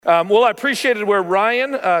Well, I appreciated where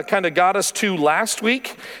Ryan kind of got us to last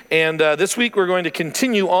week, and this week we're going to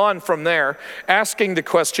continue on from there, asking the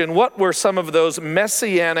question, what were some of those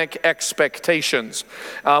messianic expectations?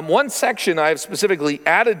 One section I've specifically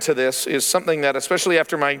added to this is something that, especially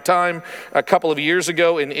after my time a couple of years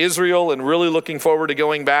ago in Israel, and really looking forward to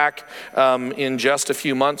going back in just a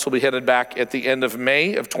few months. We'll be headed back at the end of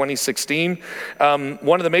May of 2016.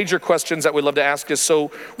 One of the major questions that we'd love to ask is, so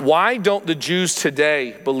why don't the Jews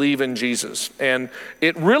today believe in Jesus? And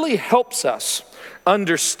it really helps us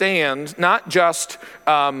understand not just,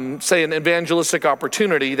 say, an evangelistic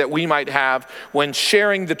opportunity that we might have when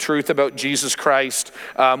sharing the truth about Jesus Christ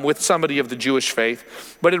with somebody of the Jewish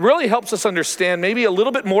faith, but it really helps us understand maybe a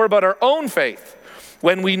little bit more about our own faith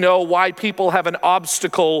when we know why people have an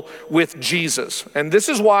obstacle with Jesus. And this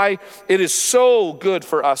is why it is so good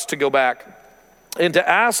for us to go back and to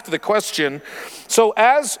ask the question, so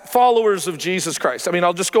as followers of Jesus Christ, I mean,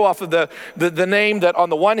 I'll just go off of the name that on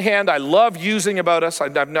the one hand I love using about us.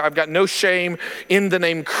 I've got no shame in the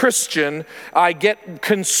name Christian. I get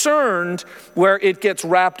concerned where it gets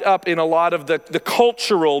wrapped up in a lot of the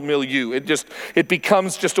cultural milieu. It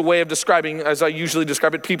becomes just a way of describing, as I usually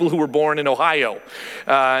describe it, people who were born in Ohio.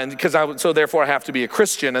 So therefore I have to be a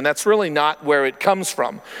Christian, and that's really not where it comes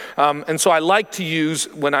from. And so I like to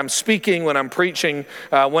use, when I'm speaking, when I'm preaching,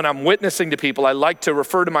 when I'm witnessing to people, I like to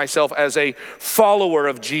refer to myself as a follower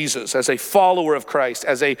of Jesus, as a follower of Christ,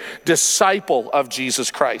 as a disciple of Jesus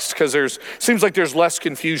Christ, because seems like there's less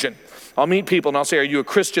confusion. I'll meet people and I'll say, are you a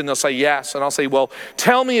Christian? They'll say yes. And I'll say, well,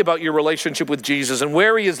 tell me about your relationship with Jesus and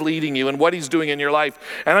where he is leading you and what he's doing in your life.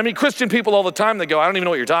 And I meet Christian people all the time that go, I don't even know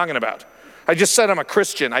what you're talking about. I just said I'm a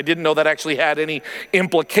Christian. I didn't know that actually had any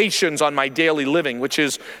implications on my daily living, which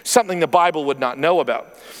is something the Bible would not know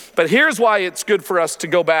about. But here's why it's good for us to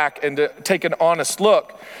go back and to take an honest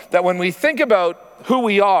look, that when we think about who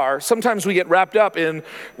we are, sometimes we get wrapped up in,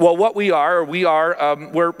 well, what we are.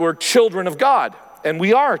 We're children of God, and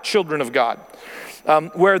we are children of God.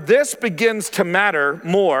 Where this begins to matter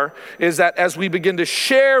more is that as we begin to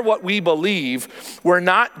share what we believe, we're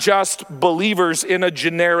not just believers in a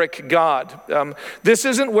generic God. This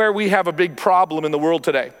isn't where we have a big problem in the world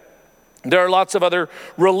today. There are lots of other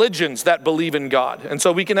religions that believe in God. And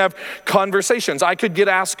so we can have conversations. I could get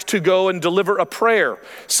asked to go and deliver a prayer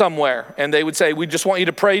somewhere, and they would say, we just want you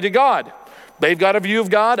to pray to God. They've got a view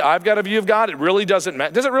of God. I've got a view of God. It really doesn't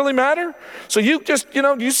matter. Does it really matter? So you just,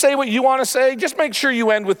 you say what you want to say. Just make sure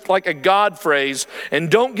you end with like a God phrase and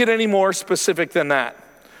don't get any more specific than that.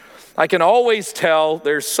 I can always tell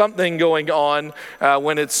there's something going on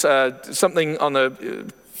when it's something on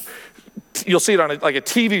the... You'll see it on like a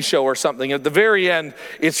TV show or something. At the very end,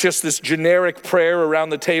 it's just this generic prayer around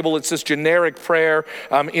the table. It's this generic prayer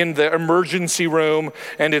in the emergency room,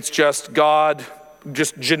 and it's just God,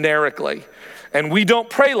 just generically. And we don't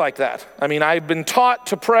pray like that. I mean, I've been taught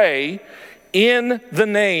to pray in the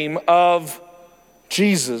name of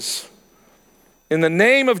Jesus. In the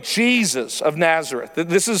name of Jesus of Nazareth.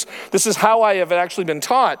 This is how I have actually been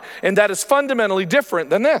taught, and that is fundamentally different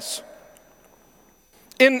than this.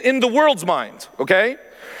 In the world's mind, okay?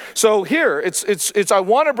 So here, it's I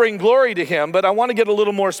want to bring glory to him, but I want to get a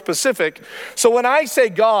little more specific. So when I say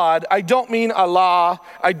God, I don't mean Allah,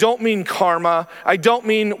 I don't mean karma, I don't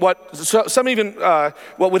mean what some even,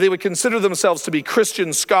 what they would consider themselves to be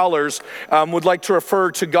Christian scholars would like to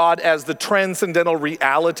refer to God as the transcendental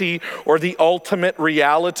reality or the ultimate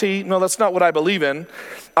reality. No, that's not what I believe in.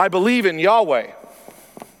 I believe in Yahweh.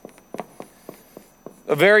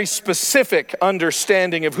 A very specific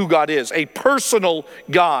understanding of who God is, a personal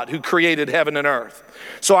God who created heaven and earth.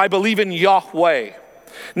 So I believe in Yahweh.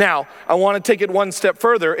 Now, I want to take it one step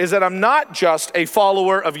further, is that I'm not just a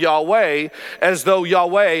follower of Yahweh as though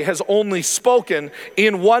Yahweh has only spoken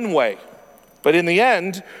in one way. But in the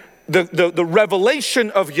end, the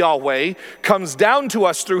revelation of Yahweh comes down to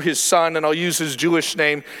us through his son, and I'll use his Jewish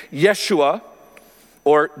name, Yeshua,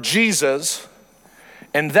 or Jesus,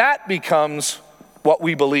 and that becomes what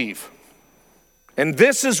we believe. And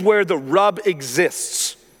this is where the rub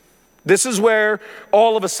exists. This is where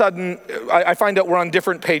all of a sudden I find out we're on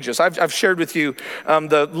different pages. I've shared with you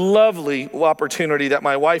the lovely opportunity that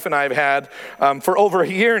my wife and I have had for over a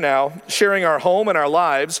year now, sharing our home and our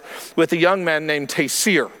lives with a young man named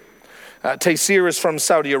Taysir. Taysir is from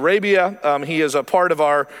Saudi Arabia. He is a part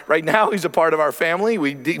of right now he's a part of our family.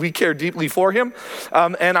 We care deeply for him.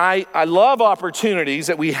 And I love opportunities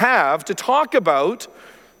that we have to talk about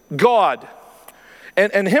God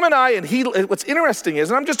And him and I, and he, what's interesting is,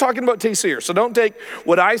 and I'm just talking about Taysir, so don't take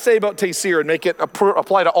what I say about Taysir and make it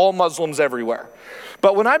apply to all Muslims everywhere.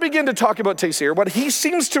 But when I begin to talk about Taysir, what he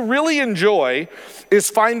seems to really enjoy is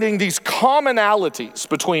finding these commonalities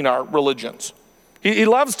between our religions. He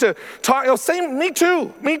loves to talk, he'll say, me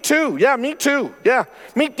too, yeah, me too,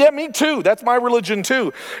 me too, that's my religion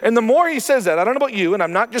too. And the more he says that, I don't know about you, and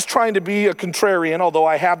I'm not just trying to be a contrarian, although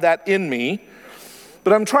I have that in me,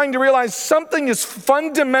 but I'm trying to realize something is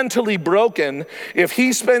fundamentally broken if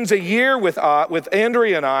he spends a year with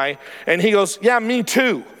Andrea and I, and he goes, yeah, me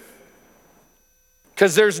too.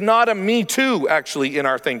 Because there's not a me too actually in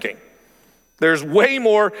our thinking. There's way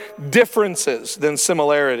more differences than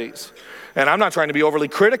similarities. And I'm not trying to be overly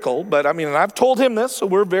critical, but I mean, and I've told him this, so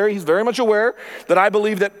he's very much aware that I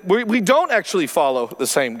believe that we don't actually follow the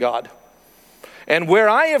same God. And where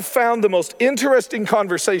I have found the most interesting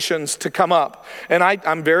conversations to come up, and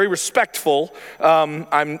I'm very respectful,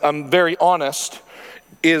 I'm very honest,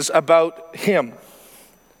 is about him,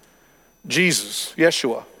 Jesus,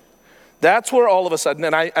 Yeshua. That's where all of a sudden,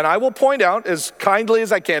 and I will point out as kindly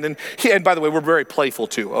as I can, and by the way, we're very playful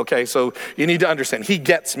too, okay? So you need to understand, he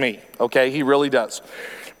gets me, okay? He really does.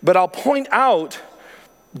 But I'll point out,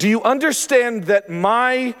 do you understand that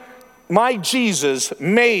my Jesus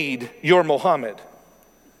made your Muhammad?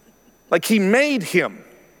 Like he made him.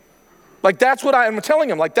 Like that's what I'm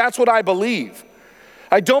telling him, like that's what I believe.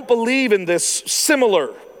 I don't believe in this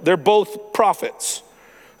similar, they're both prophets.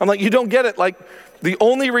 I'm like, you don't get it, like, the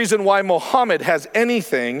only reason why Muhammad has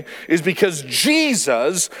anything is because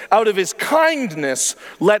Jesus, out of his kindness,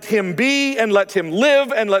 let him be and let him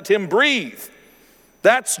live and let him breathe.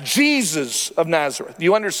 That's Jesus of Nazareth.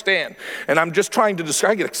 You understand? And I'm just trying to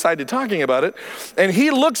describe, I get excited talking about it. And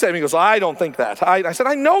he looks at me and goes, I don't think that. I said,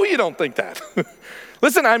 I know you don't think that.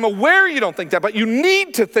 Listen, I'm aware you don't think that, but you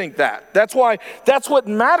need to think that. That's what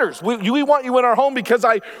matters. We want you in our home because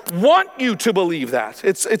I want you to believe that.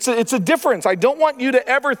 It's a difference. I don't want you to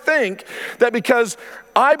ever think that because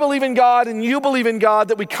I believe in God and you believe in God,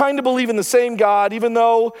 that we kind of believe in the same God, even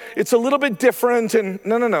though it's a little bit different. And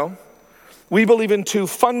no. We believe in two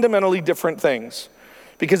fundamentally different things.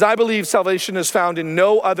 Because I believe salvation is found in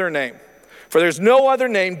no other name. For there's no other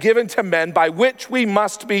name given to men by which we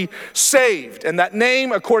must be saved. And that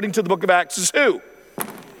name, according to the book of Acts, is who?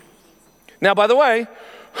 Now, by the way,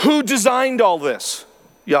 who designed all this?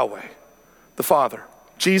 Yahweh, the Father.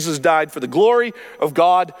 Jesus died for the glory of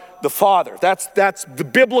God the Father. That's the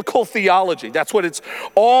biblical theology. That's what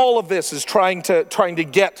all of this is trying to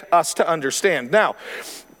get us to understand. Now,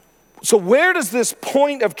 so where does this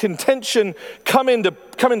point of contention come into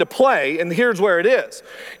play? And here's where it is.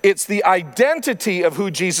 It's the identity of who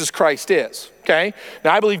Jesus Christ is, okay?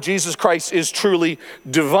 Now, I believe Jesus Christ is truly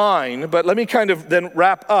divine, but let me kind of then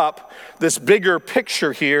wrap up this bigger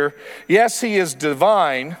picture here. Yes, he is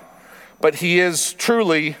divine, but he is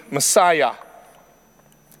truly Messiah.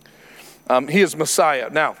 He is Messiah.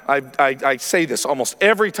 Now, I say this almost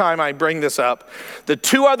every time I bring this up. The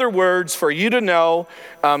two other words for you to know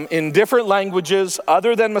in different languages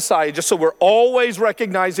other than Messiah, just so we're always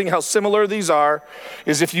recognizing how similar these are,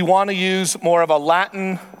 is if you want to use more of a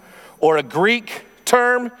Latin or a Greek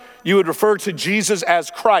term, you would refer to Jesus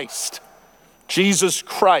as Christ. Jesus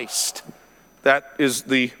Christ. That is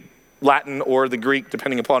the Latin or the Greek,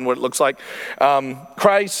 depending upon what it looks like.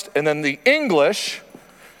 Christ, and then the English,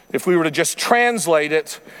 if we were to just translate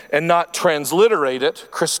it and not transliterate it,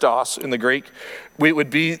 Christos in the Greek, it would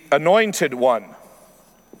be anointed one.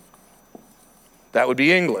 That would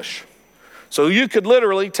be English. So you could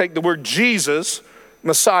literally take the word Jesus,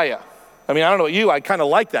 Messiah. I mean, I don't know about you, I kind of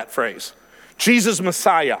like that phrase. Jesus,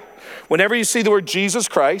 Messiah. Whenever you see the word Jesus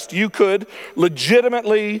Christ, you could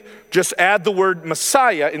legitimately just add the word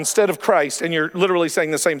Messiah instead of Christ, and you're literally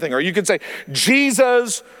saying the same thing. Or you could say,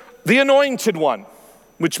 Jesus, the anointed one.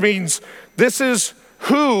 Which means this is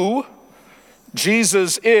who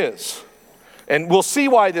Jesus is. And we'll see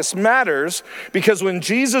why this matters, because when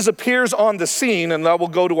Jesus appears on the scene, and that will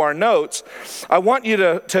go to our notes, I want you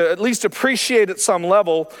to at least appreciate at some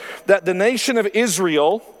level that the nation of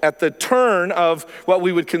Israel, at the turn of what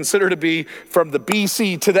we would consider to be from the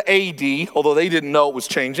BC to the AD, although they didn't know it was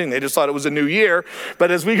changing, they just thought it was a new year, but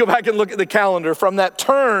as we go back and look at the calendar, from that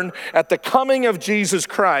turn at the coming of Jesus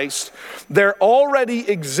Christ, there already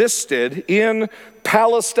existed in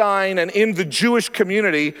Palestine and in the Jewish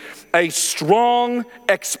community a strong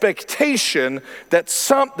expectation that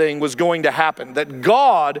something was going to happen, that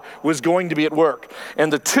God was going to be at work.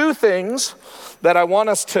 And the two things that I want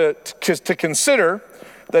us to consider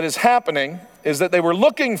that is happening is that they were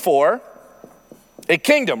looking for A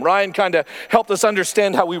kingdom. Ryan kind of helped us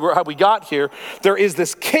understand how we got here. There is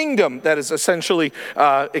this kingdom that is essentially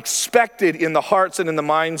expected in the hearts and in the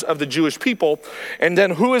minds of the Jewish people. And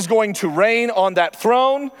then who is going to reign on that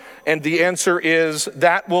throne? And the answer is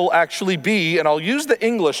that will actually be, and I'll use the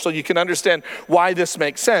English so you can understand why this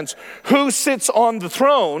makes sense. Who sits on the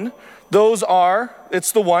throne?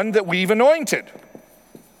 It's the one that we've anointed.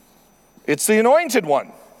 It's the anointed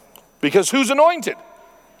one. Because who's anointed?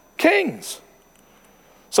 Kings.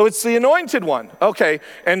 So it's the anointed one. Okay,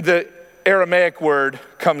 and the Aramaic word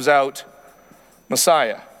comes out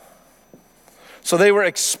Messiah. So they were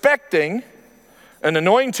expecting an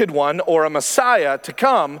anointed one or a Messiah to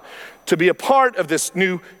come to be a part of this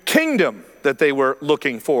new kingdom that they were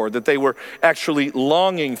looking for, that they were actually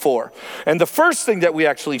longing for. And the first thing that we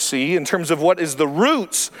actually see in terms of what is the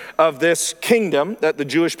roots of this kingdom that the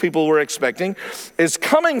Jewish people were expecting is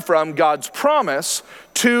coming from God's promise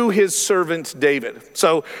to his servant David.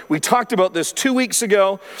 So we talked about this 2 weeks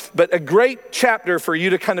ago, but a great chapter for you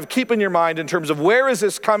to kind of keep in your mind in terms of where is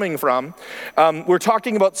this coming from. We're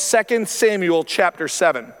talking about 2 Samuel chapter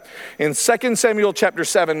 7. In 2 Samuel chapter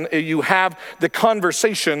 7, you have the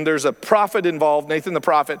conversation. There's a prophet involved, Nathan the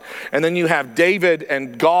prophet, and then you have David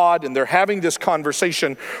and God, and they're having this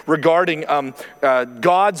conversation regarding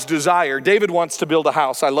God's desire. David wants to build a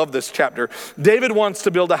house. I love this chapter. David wants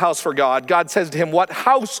to build a house for God. God says to him, what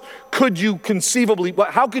house could you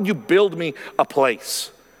how could you build me a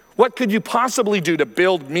place? What could you possibly do to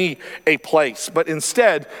build me a place? But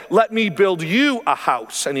instead, let me build you a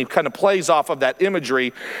house. And he kind of plays off of that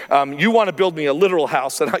imagery. You want to build me a literal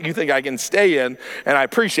house that you think I can stay in, and I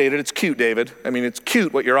appreciate it. It's cute, David. I mean, it's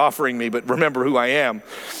cute what you're offering me, but remember who I am.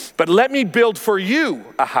 But let me build for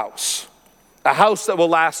you a house that will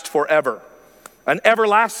last forever, an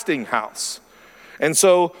everlasting house. And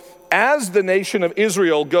so, as the nation of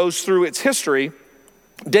Israel goes through its history,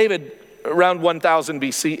 David, around 1000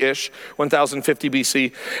 BC-ish, 1050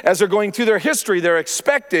 BC, as they're going through their history, they're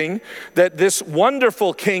expecting that this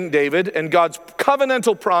wonderful King David and God's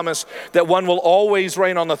covenantal promise that one will always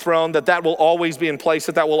reign on the throne, that will always be in place,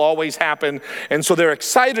 that will always happen. And so they're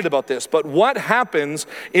excited about this. But what happens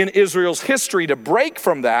in Israel's history to break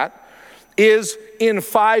from that is in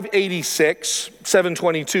 586,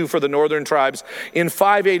 722 for the northern tribes, in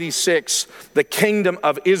 586, the kingdom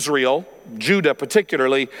of Israel, Judah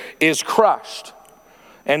particularly, is crushed.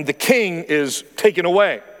 And the king is taken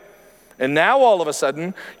away. And now all of a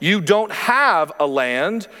sudden, you don't have a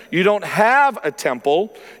land, you don't have a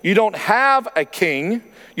temple, you don't have a king,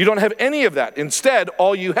 you don't have any of that. Instead,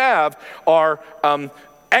 all you have are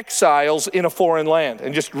exiles in a foreign land.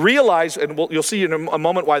 And just realize, and you'll see in a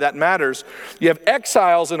moment why that matters, you have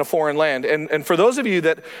exiles in a foreign land. And for those of you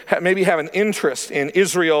that maybe have an interest in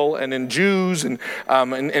Israel and in Jews and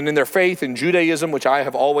in their faith in Judaism, which I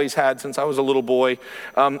have always had since I was a little boy,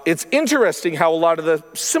 it's interesting how a lot of the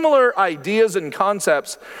similar ideas and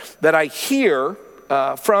concepts that I hear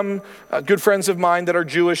from good friends of mine that are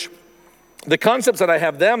Jewish, the concepts that I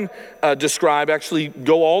have them describe actually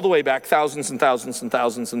go all the way back thousands and thousands and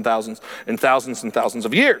thousands and thousands and thousands and thousands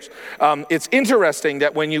of years. It's interesting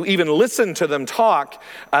that when you even listen to them talk,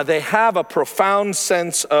 they have a profound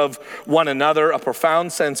sense of one another, a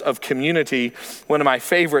profound sense of community. One of my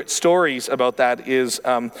favorite stories about that is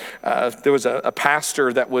there was a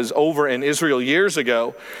pastor that was over in Israel years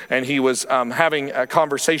ago, and he was having a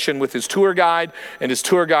conversation with his tour guide, and his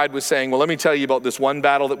tour guide was saying, well, let me tell you about this one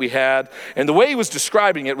battle that we had. And the way he was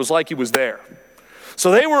describing it was like he was there.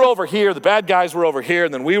 So they were over here, the bad guys were over here,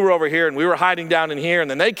 and then we were over here, and we were hiding down in here, and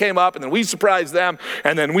then they came up, and then we surprised them,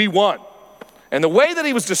 and then we won. And the way that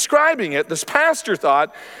he was describing it, this pastor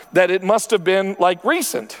thought that it must have been like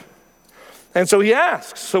recent. And so he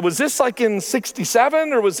asks, so was this like in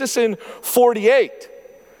 67 or was this in 48?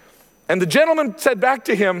 And the gentleman said back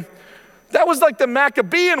to him, that was like the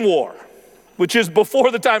Maccabean War, which is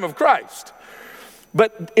before the time of Christ.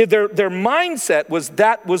 But their mindset was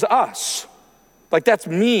that was us. Like that's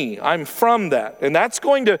me, I'm from that. And that's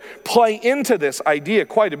going to play into this idea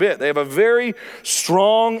quite a bit. They have a very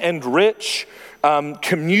strong and rich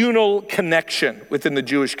communal connection within the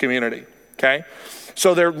Jewish community, okay?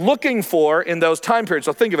 So they're looking for, in those time periods,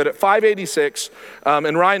 so think of it, at 586,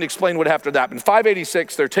 and Ryan explained what after that. In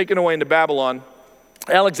 586, they're taken away into Babylon.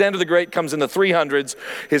 Alexander the Great comes in the 300s.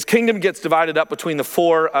 His kingdom gets divided up between the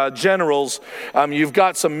four generals. You've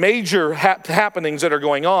got some major happenings that are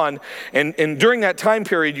going on. And during that time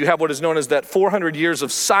period, you have what is known as that 400 years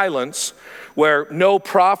of silence, where no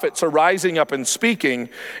prophets are rising up and speaking.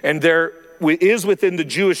 And there is within the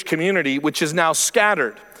Jewish community, which is now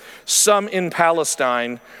scattered. some in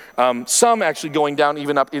Palestine, some actually going down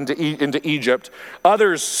even up into Egypt,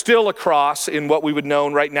 others still across in what we would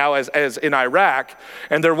know right now as in Iraq.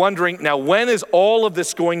 And they're wondering, now when is all of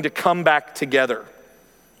this going to come back together?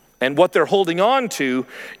 And what they're holding on to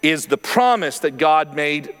is the promise that God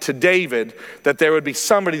made to David that there would be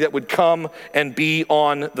somebody that would come and be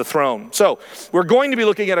on the throne. So we're going to be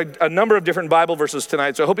looking at a number of different Bible verses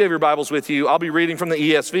tonight. So I hope you have your Bibles with you. I'll be reading from the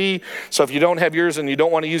ESV. So if you don't have yours and you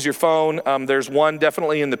don't want to use your phone, there's one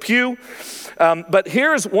definitely in the pew. But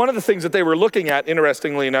here's one of the things that they were looking at,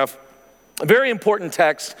 interestingly enough. A very important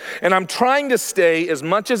text, and I'm trying to stay as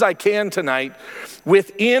much as I can tonight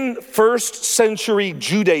within first century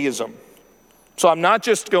Judaism. So I'm not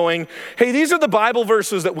just going, hey, these are the Bible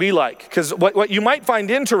verses that we like. Because what you might find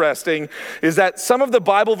interesting is that some of the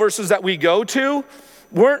Bible verses that we go to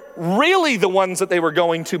weren't really the ones that they were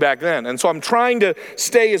going to back then. And so I'm trying to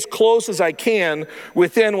stay as close as I can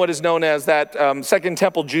within what is known as that Second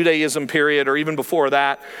Temple Judaism period, or even before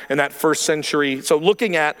that, in that first century. So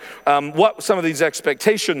looking at what some of these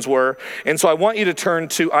expectations were. And so I want you to turn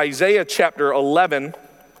to Isaiah chapter 11.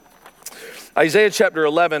 Isaiah chapter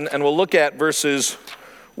 11, and we'll look at verses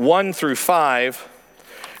 1 through 5,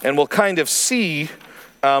 and we'll kind of see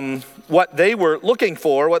what they were looking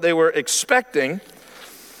for, what they were expecting.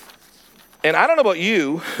 And I don't know about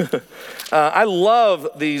you, I love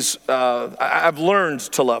these, I've learned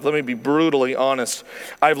to love, let me be brutally honest.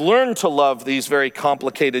 I've learned to love these very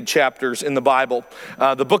complicated chapters in the Bible.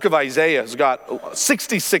 The book of Isaiah has got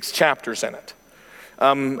 66 chapters in it.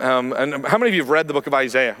 And how many of you have read the book of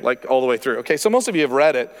Isaiah, like all the way through? Okay, so most of you have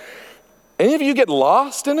read it. Any of you get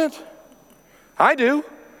lost in it? I do.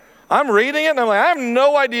 I'm reading it and I'm like, I have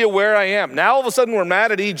no idea where I am. Now all of a sudden we're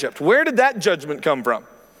mad at Egypt. Where did that judgment come from?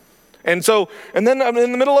 And then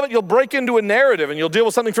in the middle of it, you'll break into a narrative and you'll deal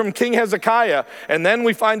with something from King Hezekiah. And then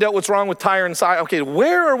we find out what's wrong with Tyre and Sidon. Okay,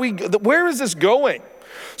 where is this going?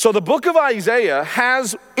 So the book of Isaiah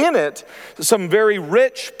has in it some very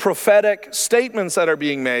rich prophetic statements that are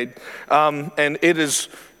being made. And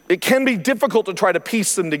it can be difficult to try to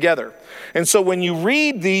piece them together. And so when you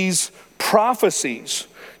read these prophecies,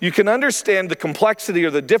 you can understand the complexity or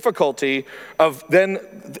the difficulty of then,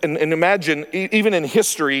 and imagine, even in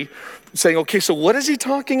history, saying, okay, so what is he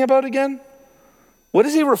talking about again? What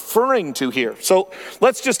is he referring to here? So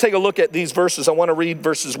let's just take a look at these verses. I want to read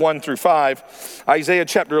verses 1 through 5. Isaiah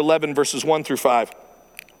chapter 11, verses 1 through 5.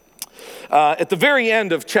 At the very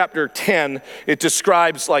end of chapter 10, it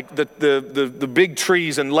describes like the big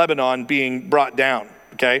trees in Lebanon being brought down.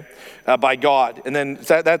 Okay, by God. And then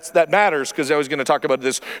that matters because I was going to talk about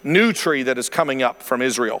this new tree that is coming up from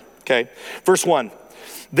Israel. Okay, verse 1.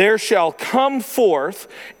 There shall come forth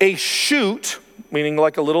a shoot, meaning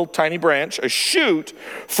like a little tiny branch, a shoot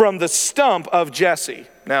from the stump of Jesse.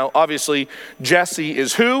 Now, obviously, Jesse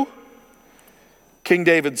is who? King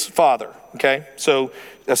David's father. Okay, so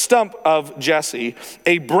a stump of Jesse.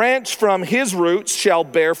 A branch from his roots shall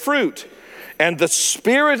bear fruit. And the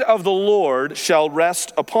Spirit of the Lord shall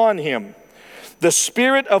rest upon him, the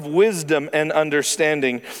Spirit of wisdom and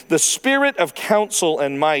understanding, the Spirit of counsel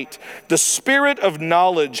and might, the Spirit of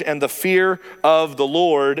knowledge and the fear of the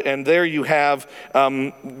Lord. And there you have,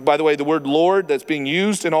 by the way, the word Lord that's being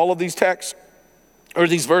used in all of these texts, or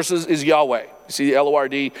these verses, is Yahweh. You see the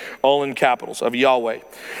L-O-R-D, all in capitals, of Yahweh.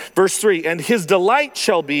 Verse 3, and his delight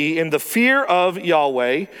shall be in the fear of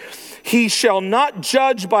Yahweh. He shall not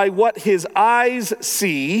judge by what his eyes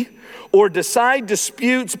see, or decide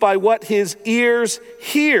disputes by what his ears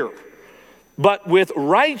hear. But with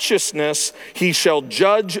righteousness he shall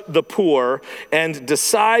judge the poor, and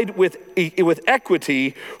decide with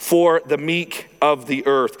equity for the meek of the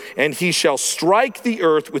earth. And he shall strike the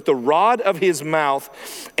earth with the rod of his mouth,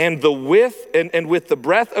 and with the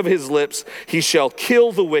breath of his lips he shall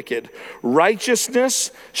kill the wicked.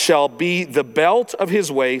 Righteousness shall be the belt of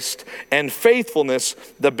his waist, and faithfulness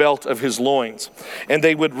the belt of his loins. And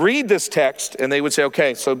they would read this text and they would say,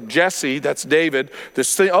 okay, so Jesse, that's David,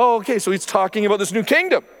 this thing, oh, okay, so he's talking about this new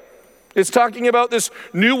kingdom. It's talking about this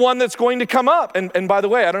new one that's going to come up. And by the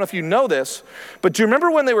way, I don't know if you know this, but do you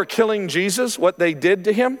remember when they were killing Jesus, what they did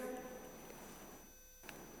to him?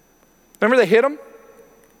 Remember they hit him?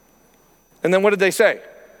 And then what did they say?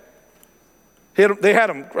 They had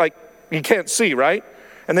him like, you can't see, right?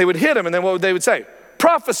 And they would hit him, and then what would they would say?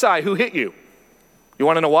 Prophesy who hit you. You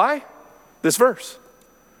want to know why? This verse.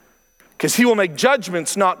 Because he will make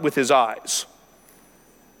judgments not with his eyes.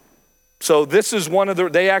 So this is one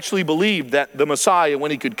of they actually believed that the Messiah,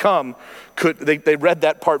 when he could come, they read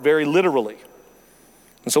that part very literally.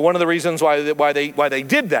 And so one of the reasons why they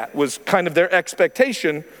did that was kind of their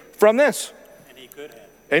expectation from this.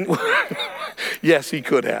 And yes, he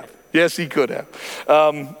could have. Yes, he could have.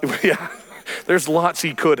 Yeah. There's lots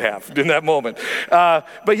he could have in that moment.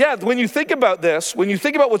 But yeah, when you think about this, when you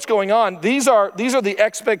think about what's going on, these are the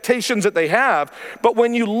expectations that they have. But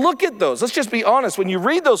when you look at those, let's just be honest, when you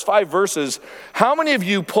read those 5 verses, how many of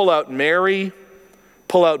you pull out Mary,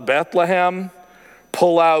 pull out Bethlehem,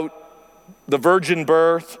 pull out the virgin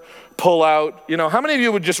birth, pull out, how many of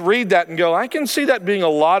you would just read that and go, I can see that being a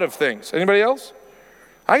lot of things. Anybody else?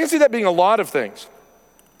 I can see that being a lot of things.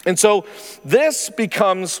 And so this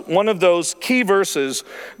becomes one of those key verses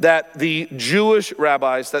that the Jewish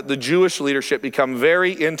rabbis, that the Jewish leadership become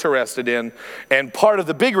very interested in. And part of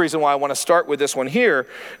the big reason why I want to start with this one here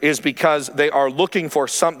is because they are looking for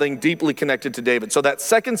something deeply connected to David. So that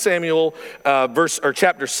 2 Samuel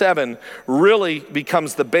chapter 7 really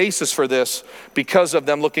becomes the basis for this because of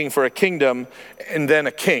them looking for a kingdom and then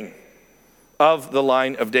a king of the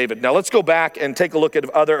line of David. Now let's go back and take a look at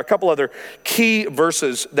a couple other key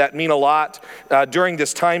verses that mean a lot during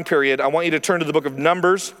this time period. I want you to turn to the book of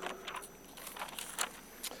Numbers.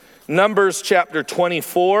 Numbers chapter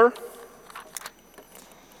 24.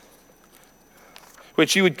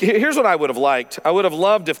 Here's what I would have liked. I would have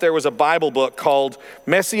loved if there was a Bible book called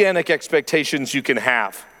Messianic Expectations You Can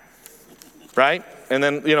Have. Right? And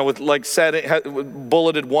then, with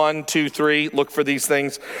bulleted 1, 2, 3, look for these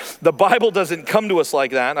things. The Bible doesn't come to us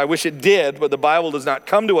like that. I wish it did, but the Bible does not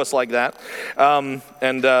come to us like that.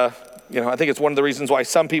 I think it's one of the reasons why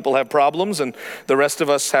some people have problems and the rest of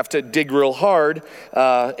us have to dig real hard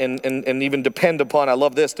and even depend upon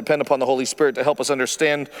the Holy Spirit to help us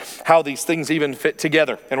understand how these things even fit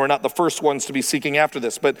together. And we're not the first ones to be seeking after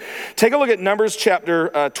this. But take a look at Numbers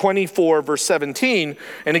chapter 24, verse 17.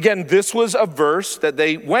 And again, this was a verse that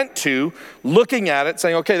they went to looking at it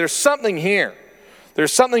saying, okay, there's something here.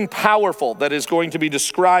 There's something powerful that is going to be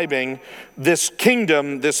describing this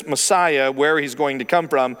kingdom, this Messiah, where he's going to come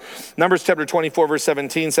from. Numbers chapter 24, verse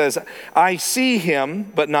 17 says, I see him,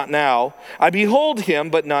 but not now. I behold him,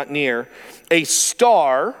 but not near. A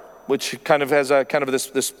star, which kind of has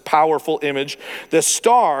this powerful image. The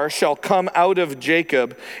star shall come out of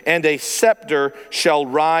Jacob, and a scepter shall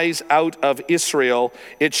rise out of Israel.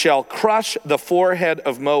 It shall crush the forehead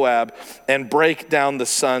of Moab and break down the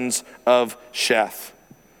sons of Sheth.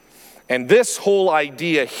 And this whole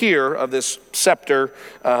idea here of this scepter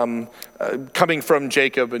coming from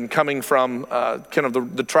Jacob and coming from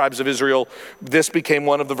the tribes of Israel, this became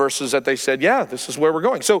one of the verses that they said, yeah, this is where we're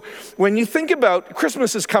going. So when you think about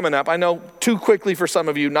Christmas is coming up, I know too quickly for some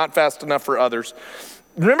of you, not fast enough for others.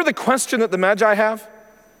 Remember the question that the Magi have?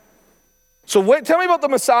 So tell me about the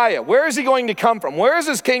Messiah. Where is he going to come from? Where is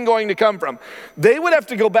this king going to come from? They would have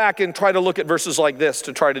to go back and try to look at verses like this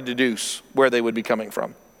to try to deduce where they would be coming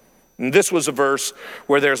from. And this was a verse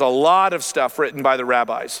where there's a lot of stuff written by the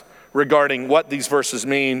rabbis regarding what these verses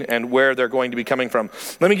mean and where they're going to be coming from.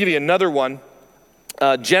 Let me give you another one.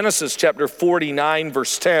 Genesis chapter 49,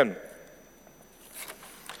 verse 10.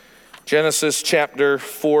 Genesis chapter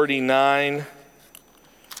 49,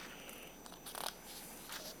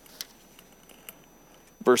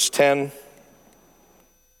 verse 10.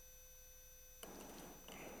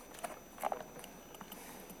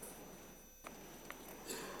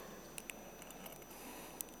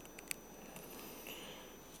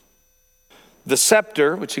 The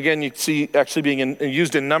scepter, which again you see actually being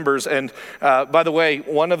used in Numbers, and by the way,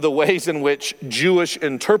 one of the ways in which Jewish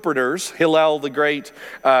interpreters, Hillel, the great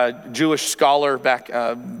Jewish scholar back,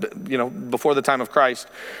 before the time of Christ,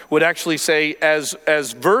 would actually say as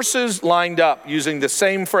verses lined up using the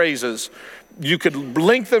same phrases, you could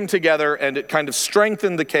link them together and it kind of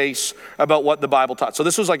strengthened the case about what the Bible taught. So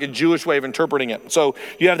this was like a Jewish way of interpreting it. So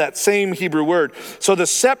you have that same Hebrew word. So the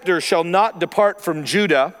scepter shall not depart from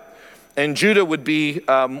Judah. And Judah would be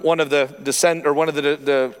one of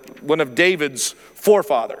David's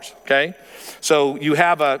forefathers. Okay, so you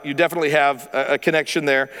definitely have a connection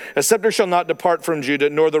there. A scepter shall not depart from Judah,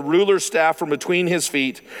 nor the ruler's staff from between his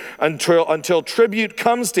feet, until tribute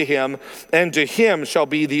comes to him, and to him shall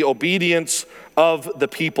be the obedience of the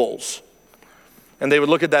peoples. And they would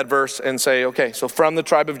look at that verse and say, okay, so from the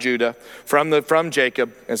tribe of Judah, from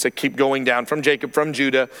Jacob, and say keep going down, from Jacob, from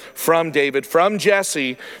Judah, from David, from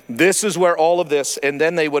Jesse, this is where all of this, and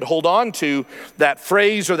then they would hold on to that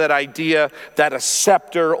phrase or that idea that a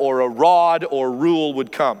scepter or a rod or rule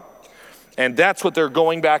would come. And that's what they're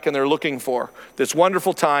going back and they're looking for. This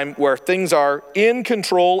wonderful time where things are in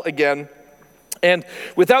control again. And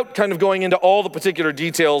without kind of going into all the particular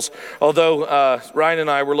details, although Ryan and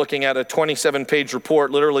I were looking at a 27-page report,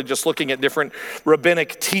 literally just looking at different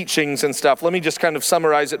rabbinic teachings and stuff, let me just kind of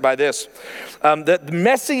summarize it by this. That the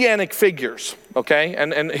messianic figures, okay,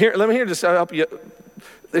 and here, let me just help you.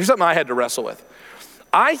 There's something I had to wrestle with.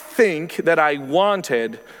 I think that I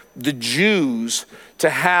wanted the Jews to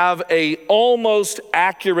have a almost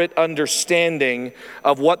accurate understanding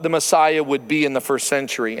of what the Messiah would be in the first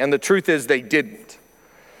century. And the truth is they didn't.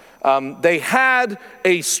 They had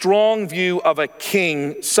a strong view of a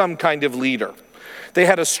king, some kind of leader. They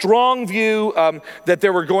had a strong view that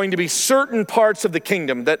there were going to be certain parts of the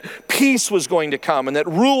kingdom, that peace was going to come and that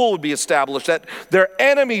rule would be established, that their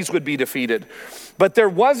enemies would be defeated. But there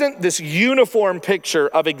wasn't this uniform picture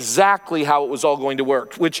of exactly how it was all going to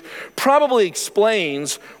work, which probably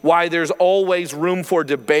explains why there's always room for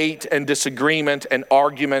debate and disagreement and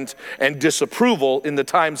argument and disapproval in the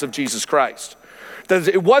times of Jesus Christ.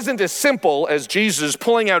 It wasn't as simple as Jesus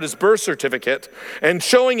pulling out his birth certificate and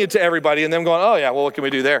showing it to everybody and them going, oh yeah, well, what can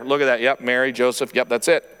we do there? Look at that. Yep, Mary, Joseph, yep, that's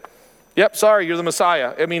it. Yep, sorry, you're the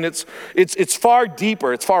Messiah. I mean, it's far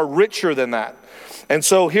deeper, it's far richer than that. And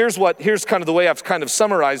so here's kind of the way I've kind of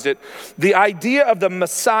summarized it. The idea of the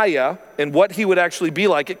Messiah and what he would actually be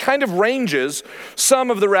like, it kind of ranges. Some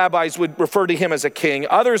of the rabbis would refer to him as a king.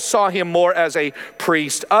 Others saw him more as a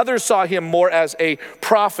priest. Others saw him more as a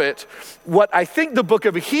prophet. What I think the book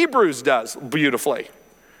of Hebrews does beautifully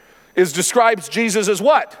is describes Jesus as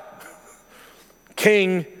what?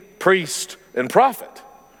 King, priest, and prophet.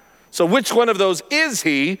 So which one of those is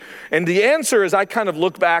he? And the answer is, I kind of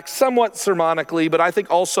look back somewhat sermonically, but I think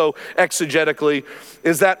also exegetically,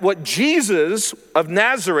 is that what Jesus of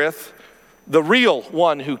Nazareth, the real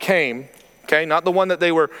one who came, okay, not the one that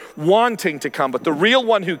they were wanting to come, but the real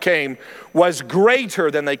one who came was greater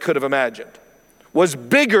than they could have imagined, was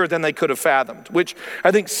bigger than they could have fathomed, which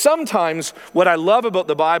I think sometimes what I love about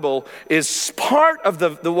the Bible is part of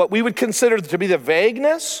the what we would consider to be the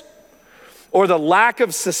vagueness or the lack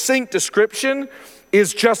of succinct description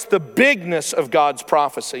is just the bigness of God's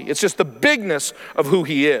prophecy. It's just the bigness of who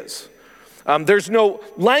he is. There's no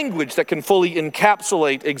language that can fully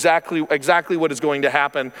encapsulate exactly what is going to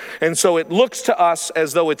happen. And so it looks to us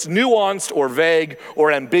as though it's nuanced or vague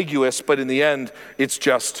or ambiguous, but in the end, it's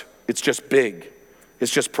just big.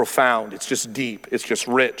 It's just profound. It's just deep. It's just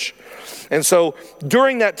rich. And so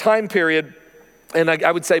during that time period, and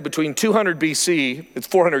I would say between 200 BC, it's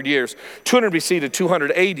 400 years, 200 BC to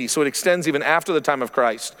 200 AD, so it extends even after the time of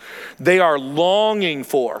Christ. They are longing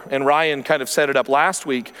for, and Ryan kind of set it up last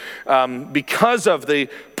week, because of the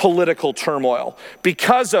political turmoil,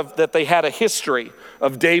 because of that they had a history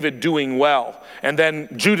of David doing well. And then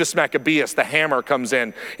Judas Maccabeus, the hammer, comes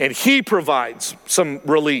in, and he provides some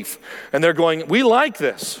relief. And they're going, we like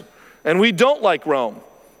this, and we don't like Rome.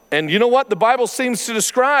 And you know what? The Bible seems to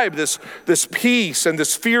describe this peace and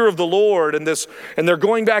this fear of the Lord and they're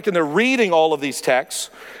going back and they're reading all of these texts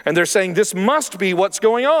and they're saying this must be what's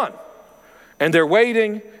going on. And they're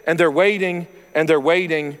waiting and they're waiting and they're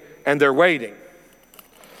waiting and they're waiting.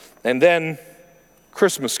 And then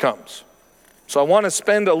Christmas comes. So I want to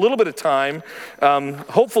spend a little bit of time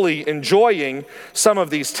hopefully enjoying some of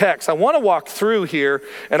these texts. I want to walk through here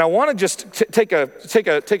and I want to just take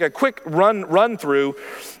a quick run through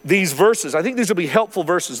these verses. I think these will be helpful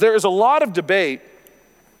verses. There is a lot of debate.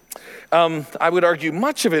 I would argue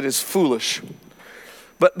much of it is foolish.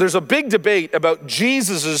 But there's a big debate about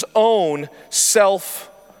Jesus' own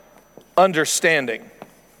self-understanding.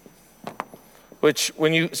 Which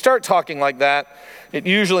when you start talking like that, it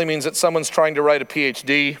usually means that someone's trying to write a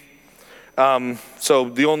PhD.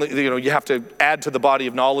 So you have to add to the body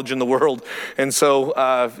of knowledge in the world. And so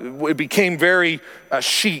it became very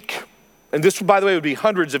chic. And this, by the way, would be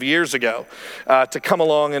hundreds of years ago to come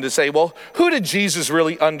along and to say, well, who did Jesus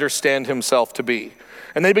really understand himself to be?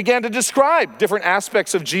 And they began to describe different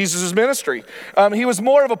aspects of Jesus' ministry. He was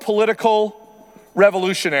more of a political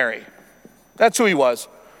revolutionary. That's who he was.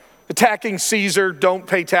 Attacking Caesar, don't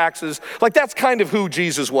pay taxes. Like that's kind of who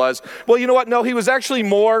Jesus was. Well, you know what? No, he was actually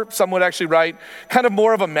more, some would actually write, kind of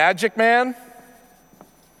more of a magic man.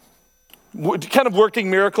 Kind of working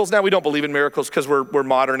miracles. Now we don't believe in miracles because we're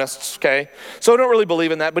modernists, okay? So I don't really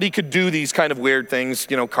believe in that, but he could do these kind of weird things,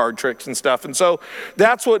 card tricks and stuff. And so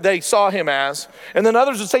that's what they saw him as. And then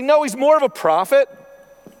others would say, no, he's more of a prophet.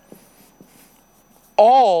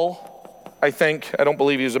 I don't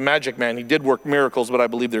believe he was a magic man. He did work miracles, but I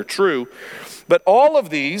believe they're true. But all of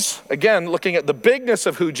these, again, looking at the bigness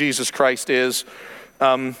of who Jesus Christ is,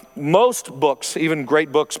 Most books, even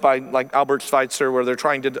great books by like Albert Schweitzer, where they're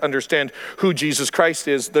trying to understand who Jesus Christ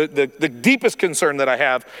is, the deepest concern that I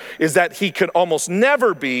have is that he could almost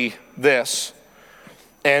never be this.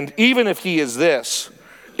 And even if he is this,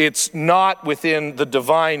 it's not within the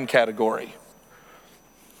divine category.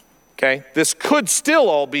 Okay? This could still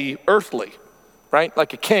all be earthly, right?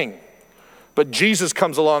 Like a king. But Jesus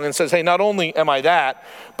comes along and says, hey, not only am I that,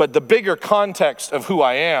 but the bigger context of who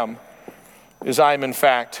I am is I am in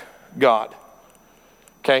fact God.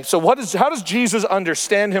 Okay, so how does Jesus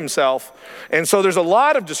understand himself? And so there's a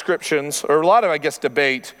lot of descriptions, or a lot of, I guess,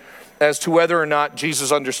 debate as to whether or not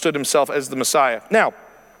Jesus understood himself as the Messiah. Now,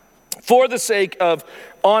 for the sake of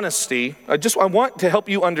honesty, I want to help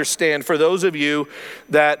you understand, for those of you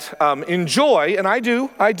that enjoy, and I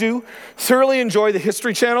do thoroughly enjoy the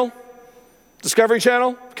History Channel, Discovery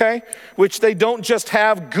Channel, okay, which they don't just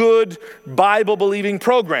have good Bible-believing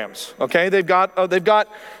programs, okay?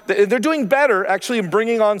 They're doing better actually in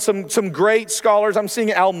bringing on some great scholars. I'm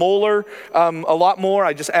seeing Al Mohler a lot more.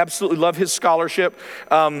 I just absolutely love his scholarship.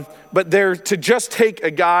 But they're to just take a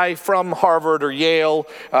guy from Harvard or Yale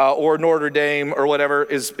or Notre Dame or whatever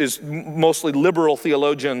is mostly liberal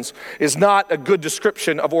theologians is not a good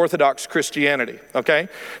description of Orthodox Christianity, okay?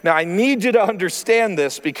 Now I need you to understand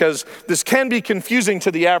this because this can be confusing to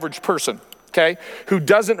the average person, okay, who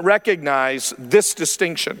doesn't recognize this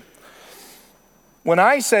distinction. When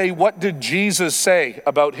I say, what did Jesus say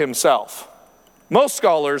about himself? Most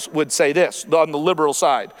scholars would say this, on the liberal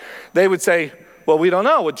side. They would say, well, we don't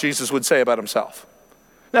know what Jesus would say about himself.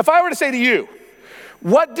 Now, if I were to say to you,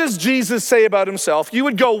 what does Jesus say about himself? You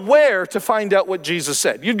would go where to find out what Jesus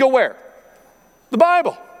said? You'd go where? The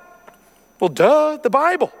Bible. Well, duh, the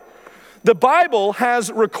Bible. The Bible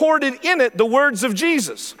has recorded in it the words of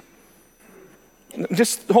Jesus.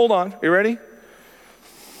 Just hold on, you ready?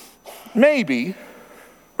 Maybe,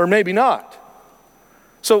 or maybe not.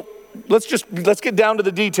 So let's get down to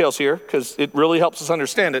the details here because it really helps us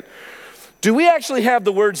understand it. Do we actually have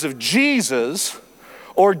the words of Jesus,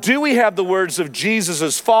 or do we have the words of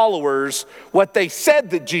Jesus' followers, what they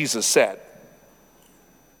said that Jesus said?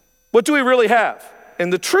 What do we really have?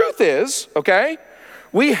 And the truth is, okay,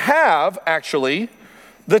 we have actually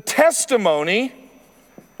the testimony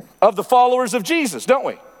of the followers of Jesus, don't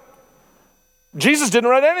we? Jesus didn't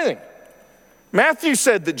write anything. Matthew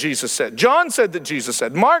said that Jesus said. John said that Jesus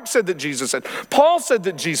said. Mark said that Jesus said. Paul said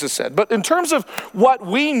that Jesus said. But in terms of what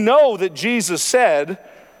we know that Jesus said,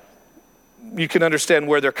 you can understand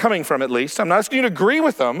where they're coming from at least. I'm not asking you to agree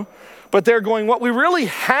with them, but they're going, what we really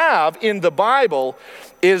have in the Bible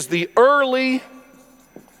is the early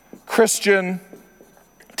Christian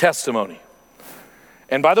testimony.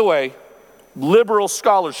 And by the way, liberal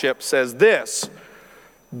scholarship says this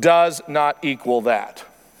does not equal that.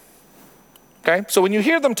 Okay, so when you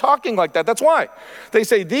hear them talking like that, that's why. They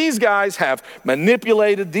say these guys have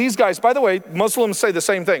manipulated, these guys, by the way, Muslims say the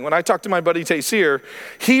same thing. When I talk to my buddy Taysir,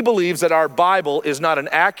 he believes that our Bible is not an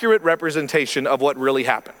accurate representation of what really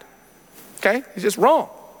happened. Okay, he's just wrong.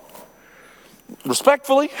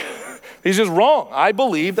 Respectfully, he's just wrong. I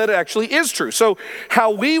believe that it actually is true. So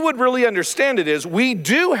how we would really understand it is we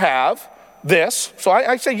do have this. So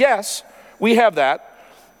I say yes, we have that.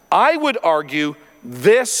 I would argue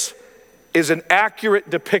this is an accurate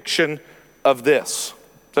depiction of this.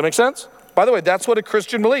 Does that make sense? By the way, that's what a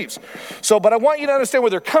Christian believes. So, but I want you to understand where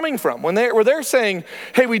they're coming from. When they're saying,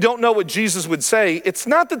 hey, we don't know what Jesus would say, it's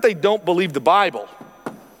not that they don't believe the Bible.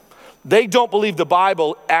 They don't believe the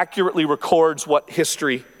Bible accurately records what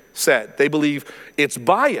history said. They believe it's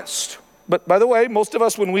biased. But by the way, most of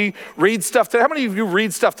us, when we read stuff today, how many of you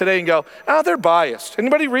read stuff today and go, they're biased?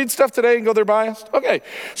 Anybody read stuff today and go, they're biased? Okay,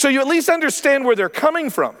 so you at least understand where they're coming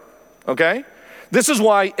from. Okay? This is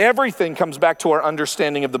why everything comes back to our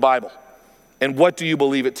understanding of the Bible. And what do you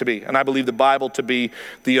believe it to be? And I believe the Bible to be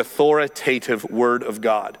the authoritative word of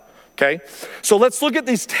God. Okay? So let's look at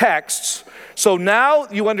these texts. So now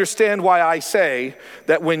you understand why I say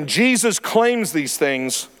that when Jesus claims these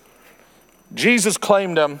things, Jesus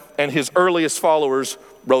claimed them and his earliest followers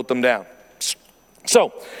wrote them down.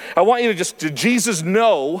 So I want you to did Jesus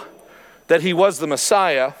know that he was the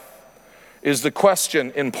Messiah? Is the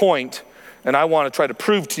question in point, and I want to try to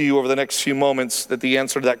prove to you over the next few moments that the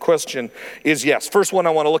answer to that question is yes. First one I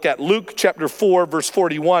want to look at, Luke chapter 4, verse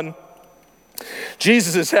 41.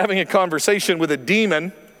 Jesus is having a conversation with a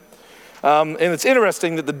demon, and it's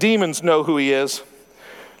interesting that the demons know who he is.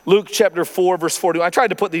 Luke chapter 4, verse 41. I tried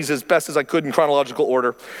to put these as best as I could in chronological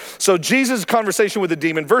order. So Jesus' conversation with a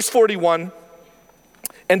demon, verse 41.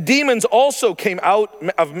 And demons also came out,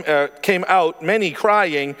 many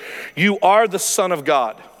crying, "You are the Son of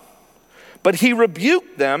God." But he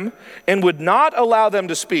rebuked them and would not allow them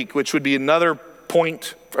to speak, which would be another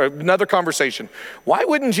point, another conversation. Why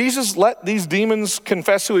wouldn't Jesus let these demons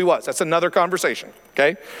confess who he was? That's another conversation,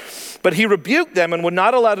 okay? But he rebuked them and would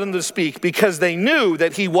not allow them to speak because they knew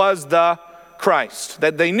that he was the Christ,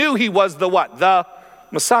 that they knew he was the what? The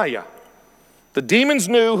Messiah. The demons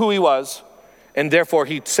knew who he was, and therefore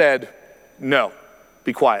he said, no,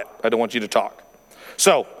 be quiet. I don't want you to talk.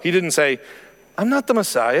 So he didn't say, I'm not the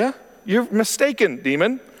Messiah. You're mistaken,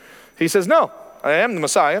 demon. He says, no, I am the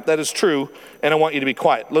Messiah. That is true, and I want you to be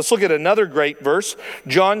quiet. Let's look at another great verse,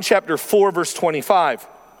 John chapter 4, verse 25.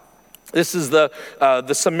 This is the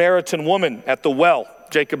Samaritan woman at the well,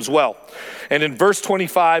 Jacob's well. And in verse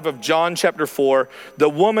 25 of John chapter 4, the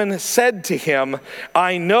woman said to him,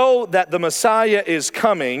 I know that the Messiah is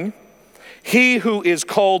coming, he who is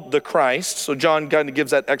called the Christ. So John kind of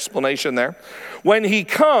gives that explanation there. When he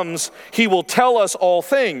comes, he will tell us all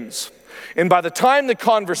things. And by the time the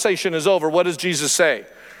conversation is over, what does Jesus say?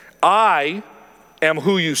 I am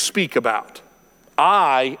who you speak about.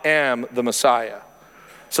 I am the Messiah.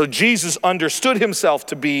 So Jesus understood himself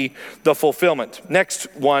to be the fulfillment. Next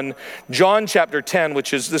one, John chapter 10,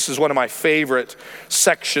 this is one of my favorite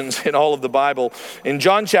sections in all of the Bible. In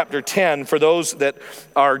John chapter 10, for those that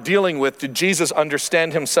are dealing with, did Jesus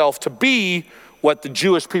understand himself to be what the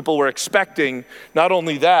Jewish people were expecting? Not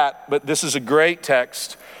only that, but this is a great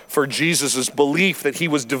text for Jesus' belief that he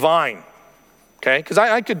was divine. Okay, because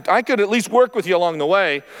I could at least work with you along the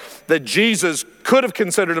way that Jesus could have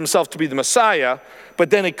considered himself to be the Messiah, but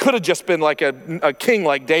then it could have just been like a king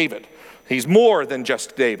like David. He's more than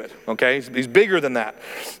just David, okay? He's bigger than that.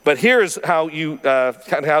 But here's how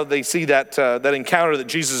how they see that encounter that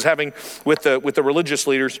Jesus is having with the religious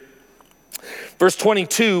leaders. Verse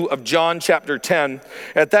 22 of John chapter 10,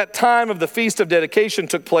 at that time of the Feast of Dedication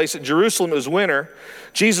took place at Jerusalem. It was winter.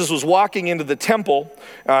 Jesus was walking into the temple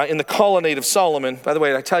in the colonnade of Solomon. By the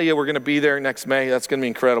way, I tell you, we're going to be there next May. That's going to be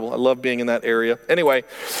incredible. I love being in that area. Anyway,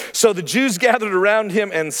 so the Jews gathered around him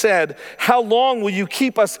and said, how long will you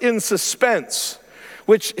keep us in suspense?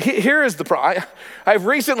 Which, here is the problem. I've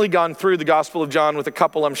recently gone through the Gospel of John with a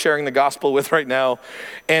couple I'm sharing the gospel with right now,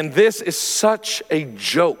 and this is such a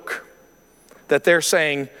joke that they're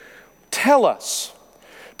saying, tell us.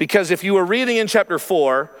 Because if you were reading in chapter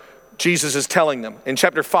 4, Jesus is telling them. In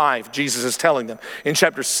chapter 5, Jesus is telling them. In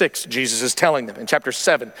chapter 6, Jesus is telling them. In chapter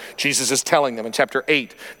 7, Jesus is telling them. In chapter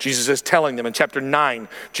 8, Jesus is telling them. In chapter 9,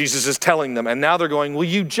 Jesus is telling them. And now they're going, will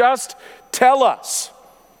you just tell us?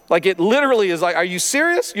 Like it literally is like, are you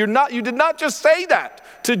serious? You did not just say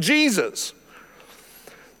that to Jesus.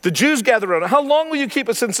 The Jews gathered around. How long will you keep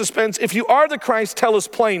us in suspense? If you are the Christ, tell us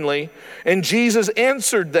plainly. And Jesus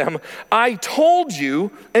answered them, I told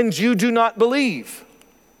you, and you do not believe.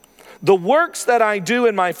 The works that I do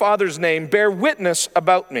in my Father's name bear witness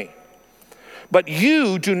about me. But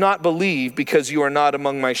you do not believe because you are not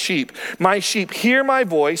among my sheep. My sheep hear my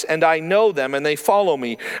voice, and I know them, and they follow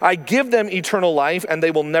me. I give them eternal life, and they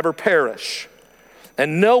will never perish.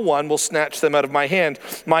 And no one will snatch them out of my hand.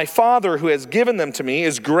 My Father who has given them to me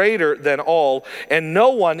is greater than all, and no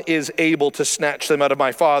one is able to snatch them out of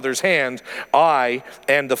my Father's hand. I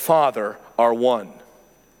and the Father are one.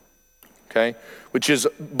 Okay? Which is,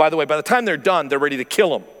 by the way, by the time they're done, they're ready to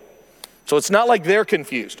kill him. So it's not like they're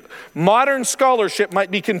confused. Modern scholarship might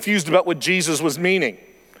be confused about what Jesus was meaning.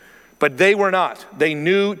 But they were not. They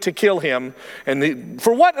knew to kill him. And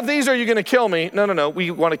for what of these are you going to kill me? No. We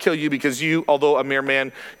want to kill you because you, although a mere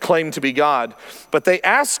man, claim to be God. But they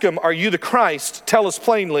ask him, are you the Christ? Tell us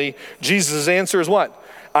plainly. Jesus' answer is what?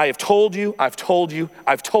 I have told you, I've told you,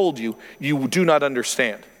 I've told you. You do not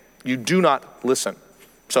understand. You do not listen.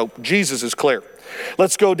 So Jesus is clear.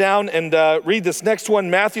 Let's go down and read this next one.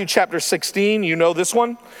 Matthew chapter 16. You know this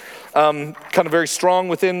one. Kind of very strong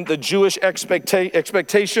within the Jewish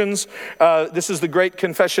expectations. This is the great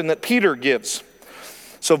confession that Peter gives.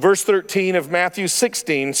 So verse 13 of Matthew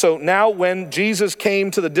 16. So now when Jesus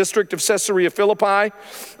came to the district of Caesarea Philippi,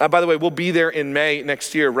 by the way, we'll be there in May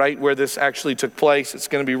next year, right, where this actually took place. It's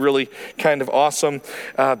going to be really kind of awesome.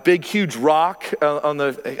 Big, huge rock on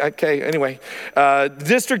the, okay, anyway.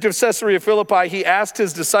 District of Caesarea Philippi, he asked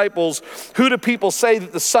his disciples, who do people say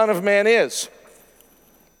that the Son of Man is?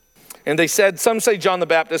 And they said, some say John the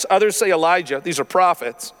Baptist, others say Elijah, these are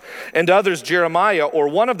prophets, and others Jeremiah or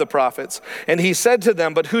one of the prophets. And he said to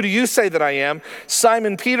them, but who do you say that I am?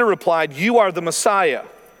 Simon Peter replied, you are the Messiah,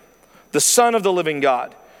 the Son of the living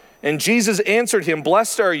God. And Jesus answered him,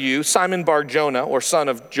 blessed are you, Simon Bar-Jonah, or son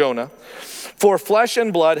of Jonah, For flesh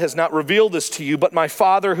and blood has not revealed this to you, but my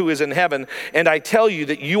Father who is in heaven. And I tell you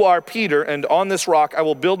that you are Peter, and on this rock I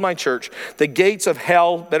will build my church. The gates of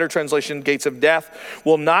hell, better translation, gates of death,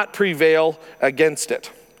 will not prevail against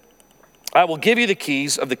it. I will give you the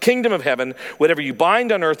keys of the kingdom of heaven. Whatever you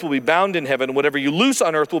bind on earth will be bound in heaven. Whatever you loose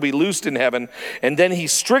on earth will be loosed in heaven. And then he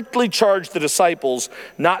strictly charged the disciples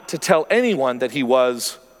not to tell anyone that he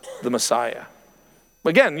was the Messiah.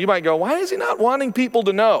 Again, you might go, why is he not wanting people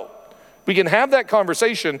to know? We can have that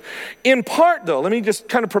conversation. In part, though, let me just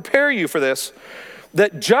kind of prepare you for this,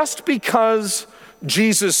 that just because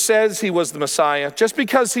Jesus says he was the Messiah, just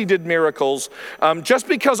because he did miracles, just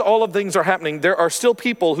because all of things are happening, there are still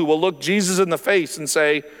people who will look Jesus in the face and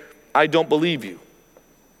say, I don't believe you.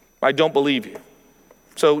 I don't believe you.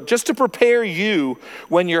 So just to prepare you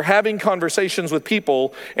when you're having conversations with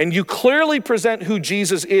people and you clearly present who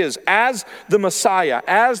Jesus is as the Messiah,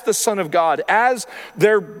 as the Son of God, as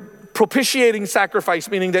their propitiating sacrifice,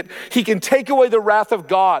 meaning that he can take away the wrath of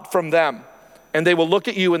God from them. And they will look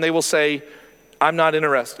at you and they will say, I'm not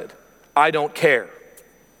interested. I don't care.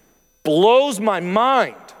 Blows my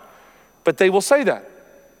mind. But they will say that.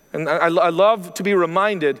 And I love to be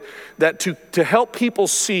reminded that to help people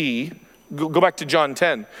see, go back to John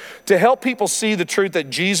 10, to help people see the truth that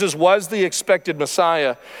Jesus was the expected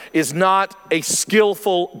Messiah is not a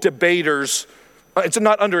skillful debater's, it's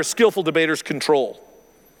not under a skillful debater's control.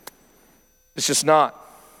 It's just not.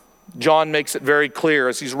 John makes it very clear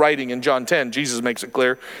as he's writing in John 10. Jesus makes it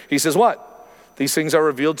clear. He says what? These things are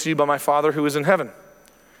revealed to you by my Father who is in heaven.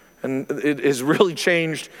 And it has really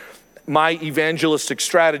changed my evangelistic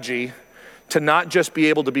strategy to not just be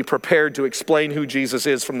able to be prepared to explain who Jesus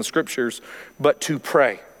is from the scriptures, but to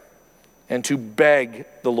pray and to beg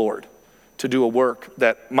the Lord to do a work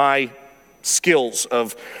that my skills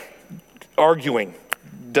of arguing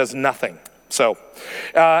does nothing. So,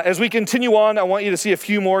 as we continue on, I want you to see a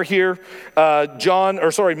few more here.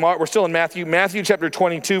 Mark, we're still in Matthew. Matthew chapter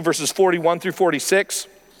 22, verses 41 through 46.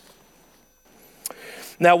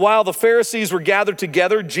 Now, while the Pharisees were gathered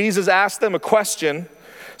together, Jesus asked them a question,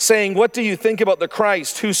 saying, what do you think about the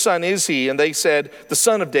Christ? Whose son is he? And they said, the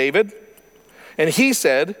son of David. And he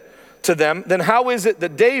said to them, then how is it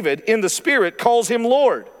that David, in the Spirit, calls him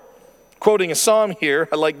Lord? Quoting a psalm here,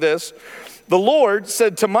 I like this. The Lord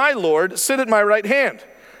said to my Lord, sit at my right hand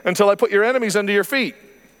until I put your enemies under your feet.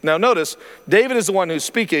 Now notice, David is the one who's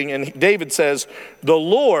speaking, and David says, the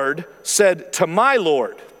Lord said to my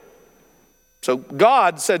Lord. So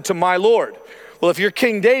God said to my Lord. Well, if you're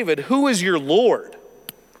King David, who is your Lord?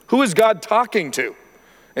 Who is God talking to?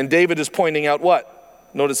 And David is pointing out what?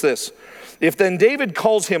 Notice this. If then David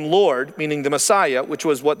calls him Lord, meaning the Messiah, which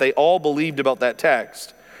was what they all believed about that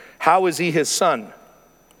text, how is he his son?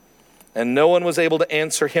 And no one was able to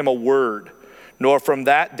answer him a word, nor from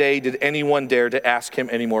that day did anyone dare to ask him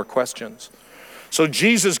any more questions. So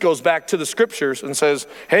Jesus goes back to the scriptures and says,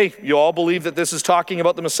 hey, you all believe that this is talking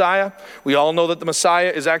about the Messiah? We all know that the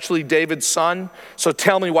Messiah is actually David's son. So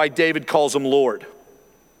tell me why David calls him Lord.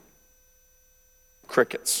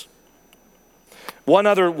 Crickets. One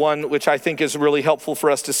other one which I think is really helpful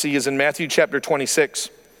for us to see is in Matthew chapter 26.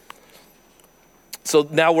 So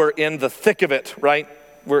now we're in the thick of it, right?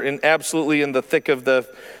 We're absolutely in the thick of the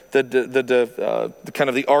kind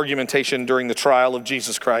of the argumentation during the trial of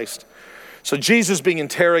Jesus Christ. So Jesus being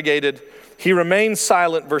interrogated, he remained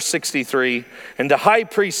silent, verse 63. And the high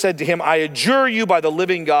priest said to him, I adjure you by the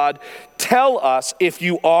living God, tell us if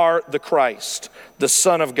you are the Christ, the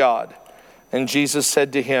Son of God. And Jesus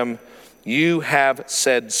said to him, you have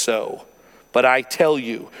said so. But I tell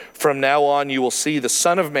you, from now on you will see the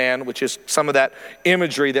Son of Man, which is some of that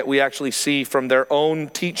imagery that we actually see from their own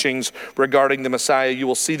teachings regarding the Messiah. You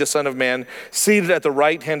will see the Son of Man seated at the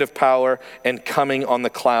right hand of power and coming on the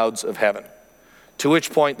clouds of heaven. To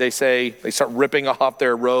which point they start ripping off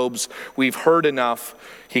their robes. We've heard enough.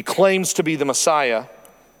 He claims to be the Messiah.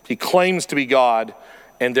 He claims to be God,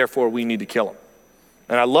 and therefore we need to kill him.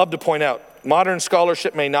 And I love to point out, modern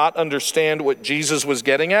scholarship may not understand what Jesus was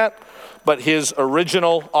getting at, but his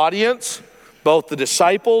original audience, both the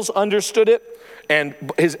disciples understood it and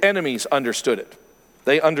his enemies understood it.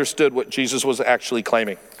 They understood what Jesus was actually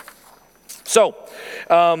claiming. So,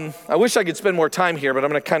 I wish I could spend more time here, but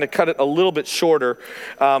I'm going to kind of cut it a little bit shorter.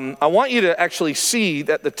 I want you to actually see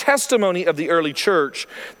that the testimony of the early church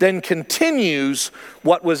then continues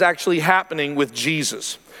what was actually happening with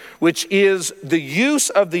Jesus, which is the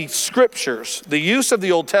use of the scriptures, the use of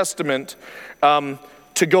the Old Testament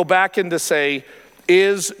to go back and to say,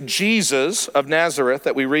 is Jesus of Nazareth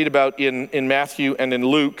that we read about in Matthew and in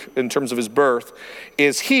Luke in terms of his birth,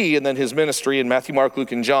 is he, and then his ministry in Matthew, Mark,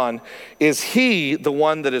 Luke, and John, is he the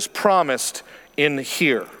one that is promised in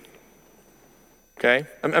here? Okay?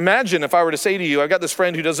 Imagine if I were to say to you, I've got this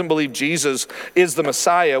friend who doesn't believe Jesus is the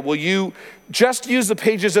Messiah. Will you just use the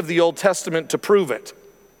pages of the Old Testament to prove it?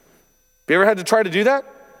 Have you ever had to try to do that?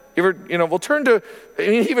 We'll turn to,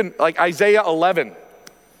 even like Isaiah 11.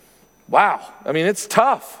 Wow. It's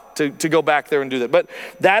tough to go back there and do that. But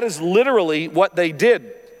that is literally what they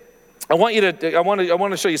did. I want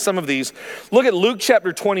to show you some of these. Look at Luke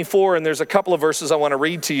chapter 24, and there's a couple of verses I want to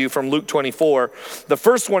read to you from Luke 24. The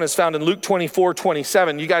first one is found in Luke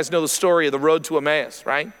 24:27. You guys know the story of the road to Emmaus,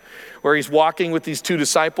 right? Where he's walking with these two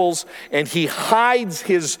disciples, and he hides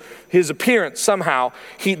his appearance somehow.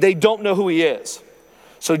 They don't know who he is.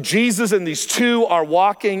 So Jesus and these two are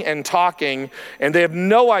walking and talking, and they have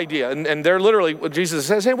no idea. And they're literally, Jesus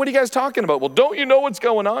says, hey, what are you guys talking about? Well, don't you know what's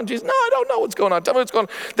going on? Jesus, no, I don't know what's going on. Tell me what's going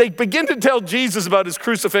on. They begin to tell Jesus about his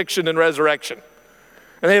crucifixion and resurrection.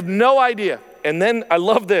 And they have no idea. And then, I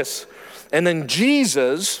love this. And then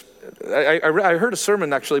Jesus, I heard a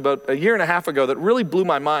sermon actually about a year and a half ago that really blew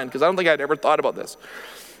my mind, because I don't think I'd ever thought about this.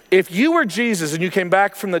 If you were Jesus and you came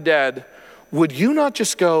back from the dead, would you not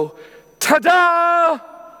just go, ta-da!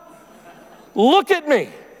 Look at me.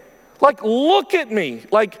 Look at me.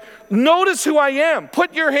 Notice who I am.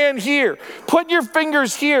 Put your hand here. Put your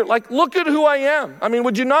fingers here. Look at who I am.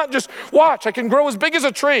 Would you not just watch? I can grow as big as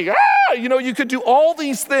a tree. You could do all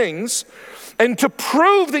these things and to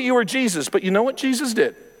prove that you are Jesus. But you know what Jesus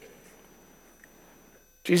did?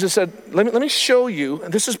 Jesus said, let me show you,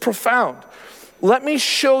 and this is profound. Let me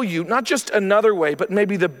show you not just another way, but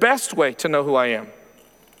maybe the best way to know who I am.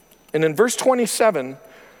 And in verse 27,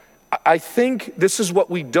 I think this is what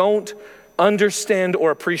we don't understand or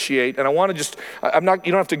appreciate. And I want to just, you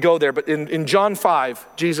don't have to go there, but in John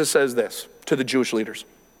 5, Jesus says this to the Jewish leaders.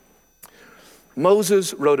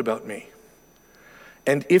 Moses wrote about me.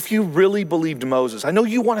 And if you really believed Moses, I know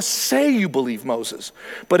you want to say you believe Moses,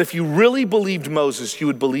 but if you really believed Moses, you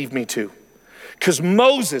would believe me too. Because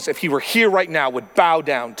Moses, if he were here right now, would bow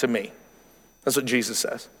down to me. That's what Jesus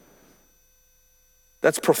says.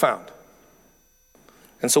 That's profound.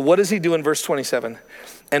 And so what does he do in verse 27?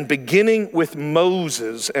 And beginning with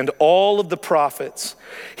Moses and all of the prophets,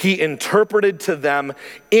 he interpreted to them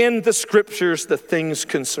in the scriptures the things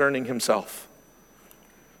concerning himself.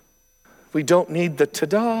 We don't need the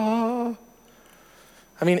ta-da.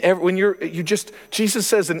 Jesus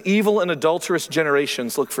says in evil and adulterous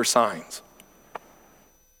generations look for signs.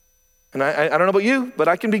 And I don't know about you, but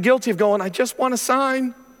I can be guilty of going, I just want a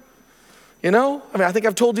sign. I think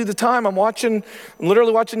I've told you the time I'm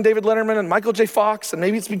literally watching David Letterman and Michael J. Fox, and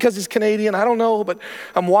maybe it's because he's Canadian, I don't know, but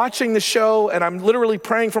I'm watching the show and I'm literally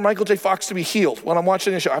praying for Michael J. Fox to be healed when I'm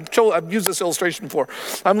watching the show. I've used this illustration before.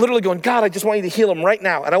 I'm literally going, God, I just want you to heal him right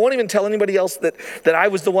now. And I won't even tell anybody else that I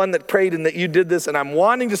was the one that prayed and that you did this, and I'm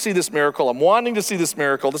wanting to see this miracle. I'm wanting to see this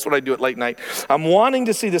miracle. This is what I do at late night. I'm wanting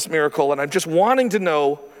to see this miracle, and I'm just wanting to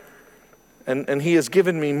know, and he has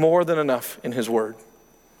given me more than enough in his word.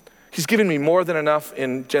 He's given me more than enough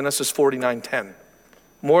in Genesis 49:10.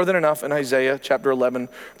 More than enough in Isaiah chapter 11,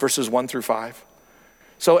 verses 1 through 5.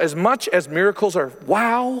 So as much as miracles are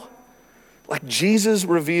wow, Jesus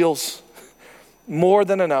reveals more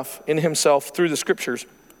than enough in himself through the scriptures.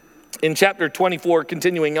 In chapter 24,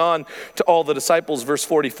 continuing on to all the disciples, verse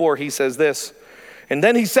 44, he says this. And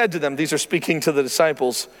then he said to them, these are speaking to the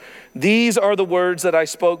disciples, these are the words that I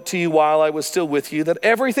spoke to you while I was still with you, that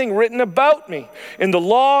everything written about me in the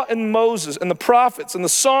law and Moses and the prophets and the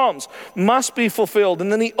Psalms must be fulfilled. And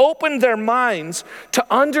then he opened their minds to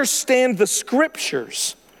understand the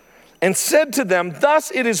scriptures and said to them, thus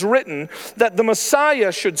it is written that the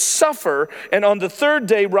Messiah should suffer and on the third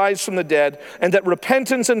day rise from the dead, and that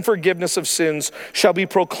repentance and forgiveness of sins shall be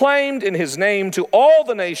proclaimed in his name to all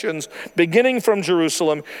the nations, beginning from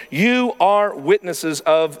Jerusalem. You are witnesses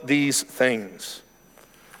of these things.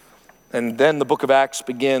 And then the book of Acts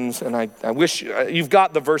begins, and I wish you've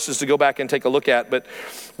got the verses to go back and take a look at, but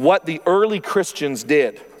what the early Christians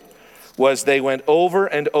did was they went over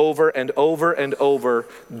and over and over and over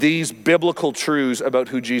these biblical truths about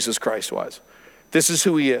who Jesus Christ was. This is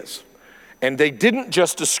who he is. And they didn't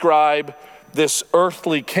just describe this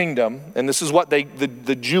earthly kingdom, and this is what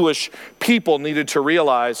the Jewish people needed to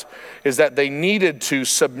realize, is that they needed to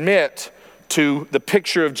submit to the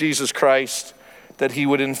picture of Jesus Christ, that he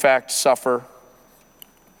would in fact suffer.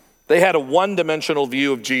 They had a one-dimensional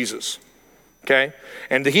view of Jesus. Okay,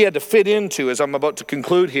 and he had to fit into, as I'm about to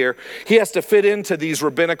conclude here, he has to fit into these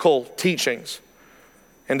rabbinical teachings.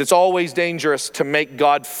 And it's always dangerous to make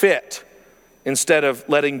God fit instead of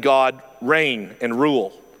letting God reign and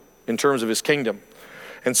rule in terms of his kingdom.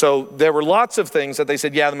 And so there were lots of things that they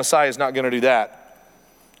said, yeah, the Messiah is not going to do that.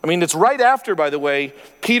 I mean, it's right after, by the way,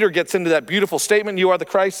 Peter gets into that beautiful statement, you are the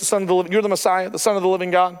Christ, the Son of the living, you're the Messiah, the Son of the living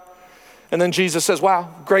God. And then Jesus says,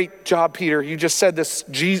 wow, great job, Peter. You just said this.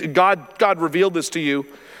 God revealed this to you.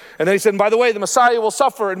 And then he said, and by the way, the Messiah will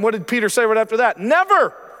suffer. And what did Peter say right after that?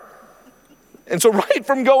 Never. And so right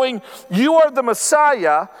from going, you are the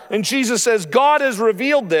Messiah, and Jesus says, God has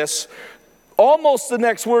revealed this, almost the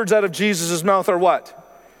next words out of Jesus' mouth are what?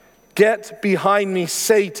 Get behind me,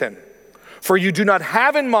 Satan, for you do not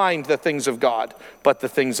have in mind the things of God, but the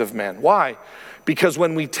things of men. Why? Because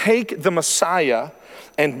when we take the Messiah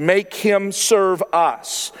and make him serve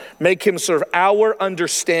us, make him serve our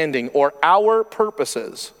understanding or our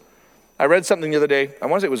purposes. I read something the other day, I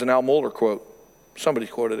want to say it was an Al Mohler quote. Somebody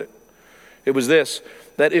quoted it. It was this,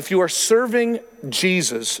 that if you are serving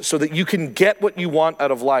Jesus so that you can get what you want out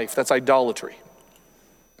of life, that's idolatry.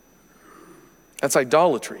 That's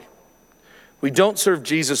idolatry. We don't serve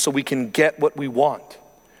Jesus so we can get what we want.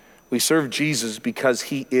 We serve Jesus because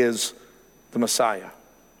he is the Messiah.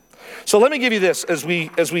 So let me give you this as we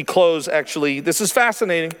close, actually. This is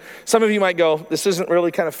fascinating. Some of you might go, this isn't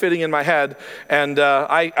really kind of fitting in my head. And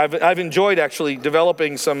I've enjoyed actually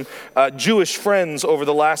developing some Jewish friends over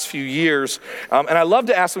the last few years. And I love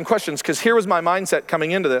to ask them questions because here was my mindset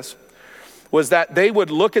coming into this, was that they would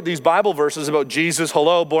look at these Bible verses about Jesus,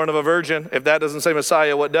 hello, born of a virgin. If that doesn't say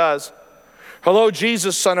Messiah, what does? Hello,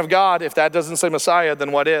 Jesus, Son of God. If that doesn't say Messiah,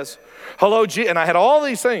 then what is? Hello, and I had all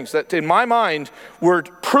these things that in my mind were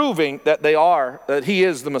proving that that he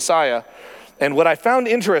is the Messiah. And what I found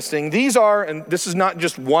interesting, these are, and this is not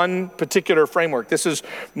just one particular framework, this is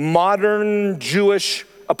modern Jewish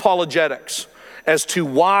apologetics as to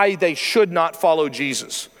why they should not follow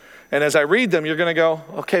Jesus. And as I read them, you're going to go,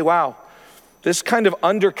 okay, wow, this kind of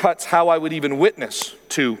undercuts how I would even witness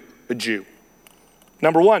to a Jew.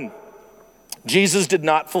 Number one, Jesus did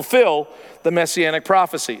not fulfill the messianic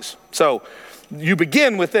prophecies. So you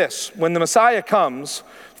begin with this. When the Messiah comes,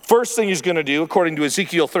 first thing he's going to do, according to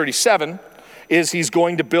Ezekiel 37, is he's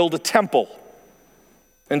going to build a temple.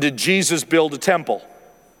 And did Jesus build a temple?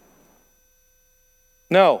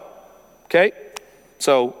 No. Okay?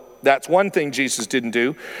 So that's one thing Jesus didn't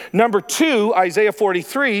do. Number two, Isaiah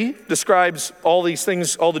 43 describes all these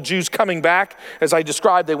things, all the Jews coming back. As I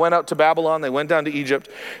described, they went out to Babylon, they went down to Egypt.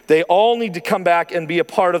 They all need to come back and be a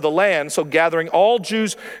part of the land. So gathering all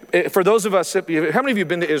Jews, for those of us, how many of you have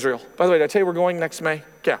been to Israel? By the way, did I tell you we're going next May?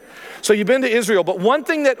 Yeah. So you've been to Israel, but one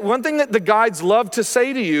thing that the guides love to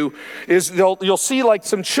say to you is you'll see like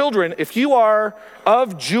some children, if you are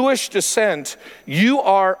of Jewish descent, you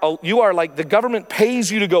are like the government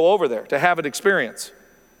pays you to go over there to have an experience.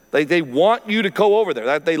 They want you to go over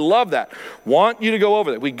there. They love that. Want you to go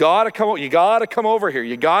over there. You got to come over here.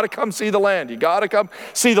 You got to come see the land. You got to come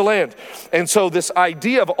see the land. And so this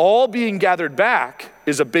idea of all being gathered back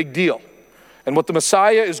is a big deal. And what the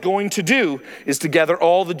Messiah is going to do is to gather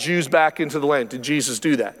all the Jews back into the land. Did Jesus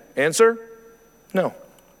do that? Answer? No.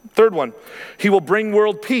 Third one, he will bring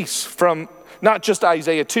world peace from not just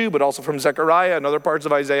Isaiah 2, but also from Zechariah and other parts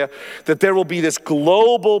of Isaiah, that there will be this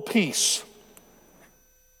global peace.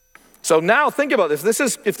 So now think about this.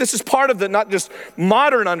 If this is part of the not just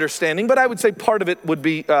modern understanding, but I would say part of it would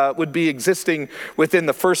be existing within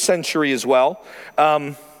the first century as well.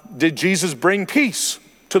 Did Jesus bring peace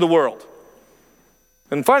to the world?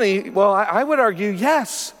 And funny, well, I would argue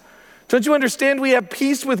yes. Don't you understand we have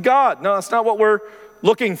peace with God? No, that's not what we're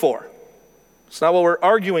looking for. It's not what we're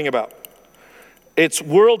arguing about. It's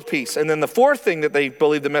world peace. And then the fourth thing that they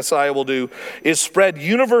believe the Messiah will do is spread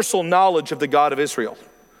universal knowledge of the God of Israel,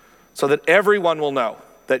 so that everyone will know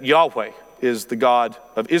that Yahweh is the God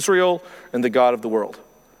of Israel and the God of the world.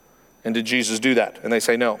 And did Jesus do that? And they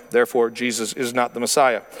say no. Therefore, Jesus is not the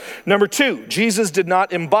Messiah. Number two, Jesus did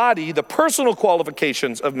not embody the personal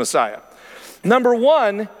qualifications of Messiah. Number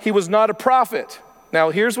one, he was not a prophet. Now,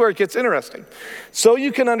 here's where it gets interesting. So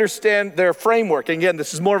you can understand their framework. And again,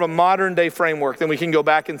 this is more of a modern day framework than we can go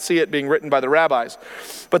back and see it being written by the rabbis.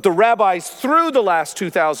 But the rabbis through the last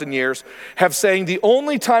 2,000 years have saying the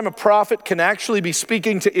only time a prophet can actually be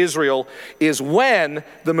speaking to Israel is when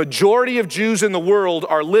the majority of Jews in the world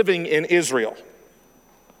are living in Israel.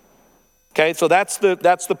 Okay, so that's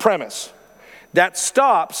the premise. That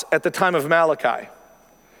stops at the time of Malachi.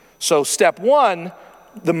 So step one,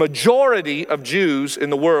 the majority of Jews in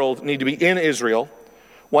the world need to be in Israel.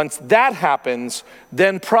 Once that happens,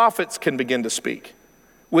 then prophets can begin to speak,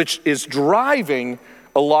 which is driving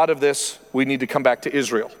a lot of this, we need to come back to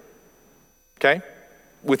Israel. Okay?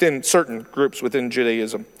 within certain groups within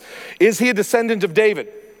Judaism. Is he a descendant of David?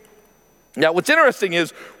 Now, what's interesting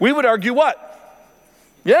is we would argue what?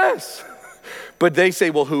 Yes. But they say,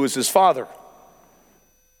 well, who is his father?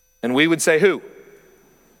 And we would say who?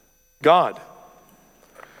 God.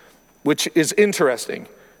 Which is interesting.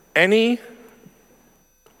 Any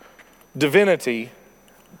divinity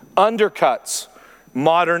undercuts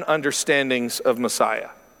modern understandings of Messiah.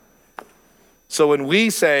 So when we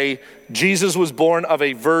say Jesus was born of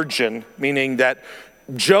a virgin, meaning that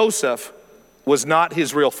Joseph was not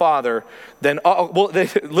his real father, then, they,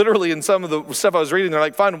 literally in some of the stuff I was reading, they're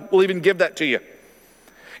like, fine, we'll even give that to you.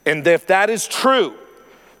 And if that is true,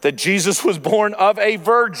 that Jesus was born of a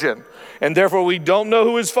virgin, and therefore we don't know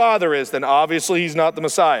who his father is, then obviously he's not the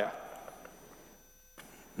Messiah.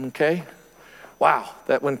 Okay? Wow,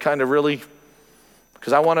 that one kind of really,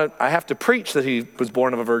 because I have to preach that he was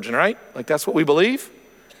born of a virgin, right? Like that's what we believe.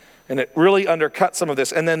 And it really undercuts some of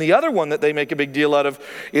this. And then the other one that they make a big deal out of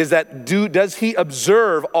is that does he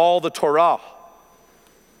observe all the Torah?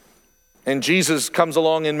 And Jesus comes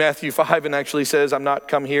along in Matthew 5 and actually says, I'm not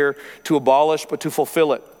come here to abolish, but to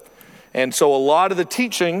fulfill it. And so a lot of the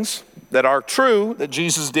teachings that are true that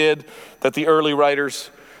Jesus did, that the early writers,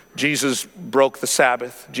 Jesus broke the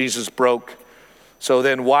Sabbath, Jesus broke. So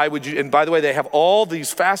then why would you, and by the way, they have all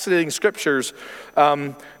these fascinating scriptures.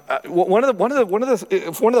 One of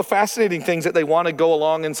the fascinating things that they want to go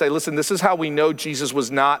along and say, listen, this is how we know Jesus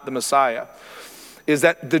was not the Messiah, is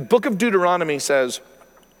that the book of Deuteronomy says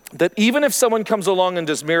that even if someone comes along and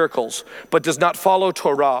does miracles, but does not follow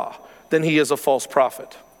Torah, then he is a false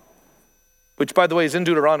prophet. Which, by the way, is in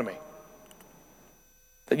Deuteronomy.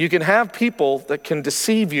 That you can have people that can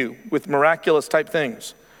deceive you with miraculous type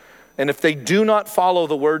things. And if they do not follow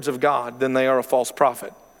the words of God, then they are a false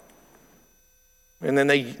prophet. And then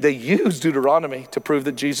they use Deuteronomy to prove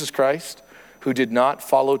that Jesus Christ, who did not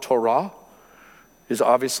follow Torah, is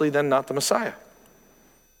obviously then not the Messiah.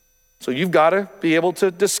 So you've got to be able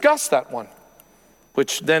to discuss that one,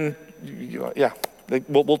 which then,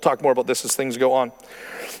 we'll talk more about this as things go on.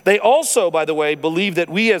 They also, by the way, believe that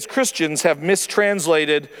we as Christians have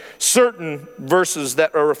mistranslated certain verses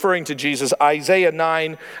that are referring to Jesus. Isaiah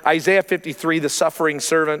 9, Isaiah 53, the suffering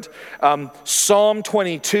servant. Psalm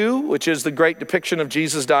 22, which is the great depiction of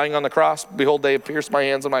Jesus dying on the cross. Behold, they have pierced my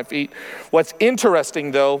hands and my feet. What's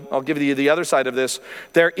interesting, though, I'll give you the other side of this.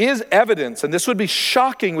 There is evidence, and this would be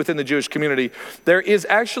shocking within the Jewish community. There is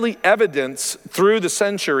actually evidence through the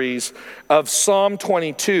centuries of Psalm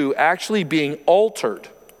 22 actually being altered,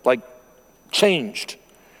 like changed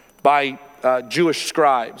by Jewish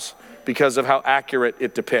scribes because of how accurate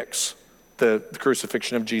it depicts the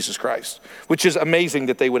crucifixion of Jesus Christ, which is amazing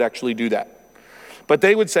that they would actually do that. But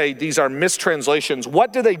they would say these are mistranslations.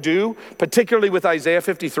 What do they do, particularly with Isaiah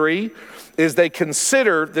 53, is they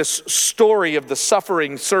consider this story of the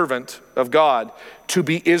suffering servant of God to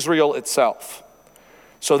be Israel itself.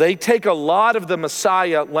 So they take a lot of the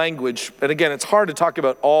Messiah language, and again, it's hard to talk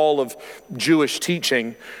about all of Jewish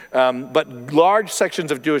teaching, but large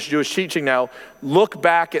sections of Jewish teaching now look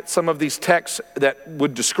back at some of these texts that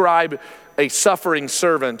would describe a suffering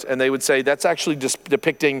servant, and they would say that's actually just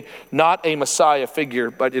depicting not a Messiah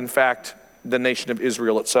figure, but in fact, the nation of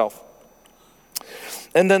Israel itself.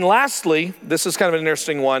 And then lastly, this is kind of an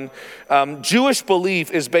interesting one, Jewish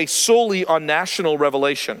belief is based solely on national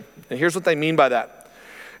revelation. And here's what they mean by that.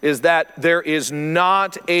 Is that there is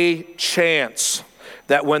not a chance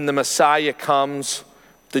that when the Messiah comes,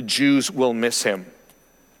 the Jews will miss him.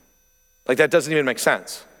 Like that doesn't even make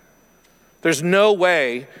sense. There's no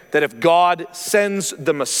way that if God sends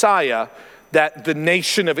the Messiah, that the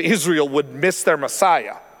nation of Israel would miss their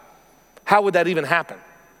Messiah. How would that even happen?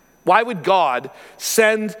 Why would God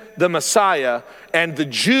send the Messiah and the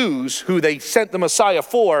Jews who they sent the Messiah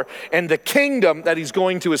for and the kingdom that he's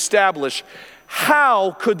going to establish?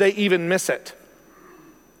 How could they even miss it?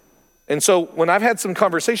 And so when I've had some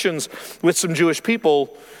conversations with some Jewish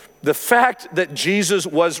people, the fact that Jesus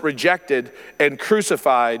was rejected and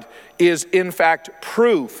crucified is in fact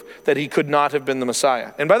proof that he could not have been the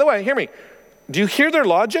Messiah. And by the way, hear me. Do you hear their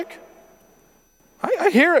logic? I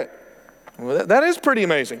hear it. Well, that is pretty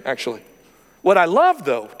amazing, actually. What I love,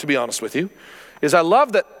 though, to be honest with you, is I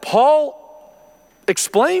love that Paul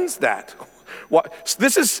explains that.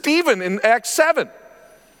 This is Stephen in Acts 7.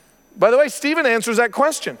 By the way, Stephen answers that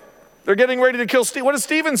question. They're getting ready to kill Stephen. What does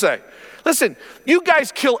Stephen say? Listen, you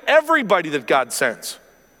guys kill everybody that God sends.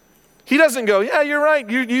 He doesn't go, yeah, you're right.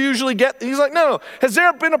 You usually get, he's like, no. Has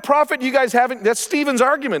there been a prophet you guys haven't? That's Stephen's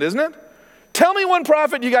argument, isn't it? Tell me one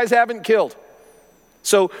prophet you guys haven't killed.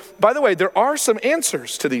 So, by the way, there are some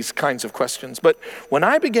answers to these kinds of questions, but when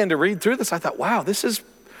I began to read through this, I thought, wow, this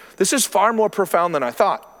is far more profound than I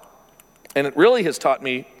thought. And it really has taught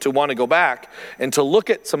me to want to go back and to look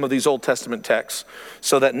at some of these Old Testament texts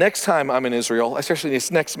so that next time I'm in Israel, especially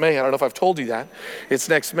it's next May, I don't know if I've told you that, it's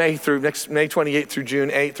next May 28th through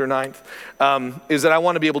June 8th or 9th, is that I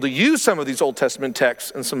want to be able to use some of these Old Testament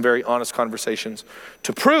texts in some very honest conversations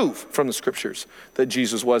to prove from the scriptures that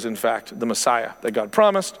Jesus was in fact the Messiah that God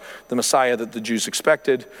promised, the Messiah that the Jews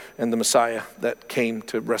expected, and the Messiah that came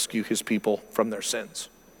to rescue his people from their sins.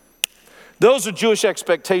 Those are Jewish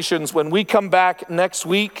expectations. When we come back next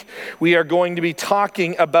week, we are going to be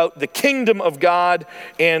talking about the kingdom of God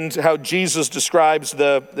and how Jesus describes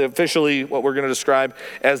the officially what we're going to describe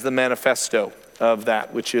as the manifesto of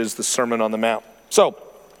that, which is the Sermon on the Mount. So,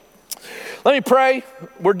 let me pray.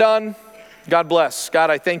 We're done. God bless. God,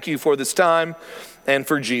 I thank you for this time and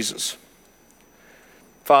for Jesus.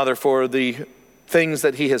 Father, for the things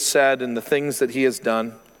that he has said and the things that he has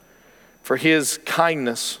done, for his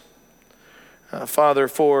kindness, Father,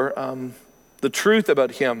 for the truth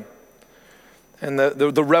about him and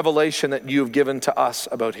the revelation that you have given to us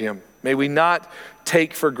about him. May we not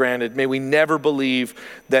take for granted, may we never believe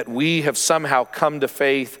that we have somehow come to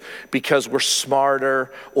faith because we're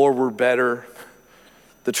smarter or we're better.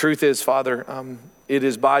 The truth is, Father, it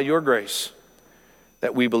is by your grace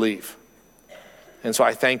that we believe. And so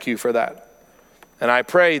I thank you for that. And I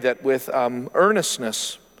pray that with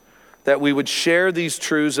earnestness, that we would share these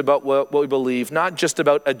truths about what we believe, not just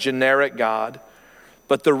about a generic God,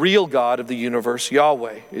 but the real God of the universe.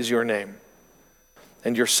 Yahweh is your name,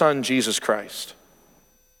 and your Son, Jesus Christ.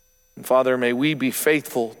 And Father, may we be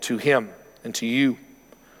faithful to him and to you.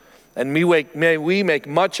 And may we make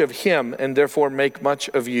much of him and therefore make much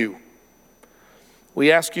of you.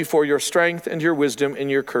 We ask you for your strength and your wisdom and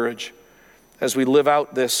your courage as we live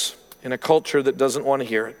out this in a culture that doesn't want to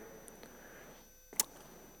hear it.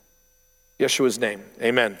 Yeshua's name,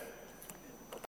 amen.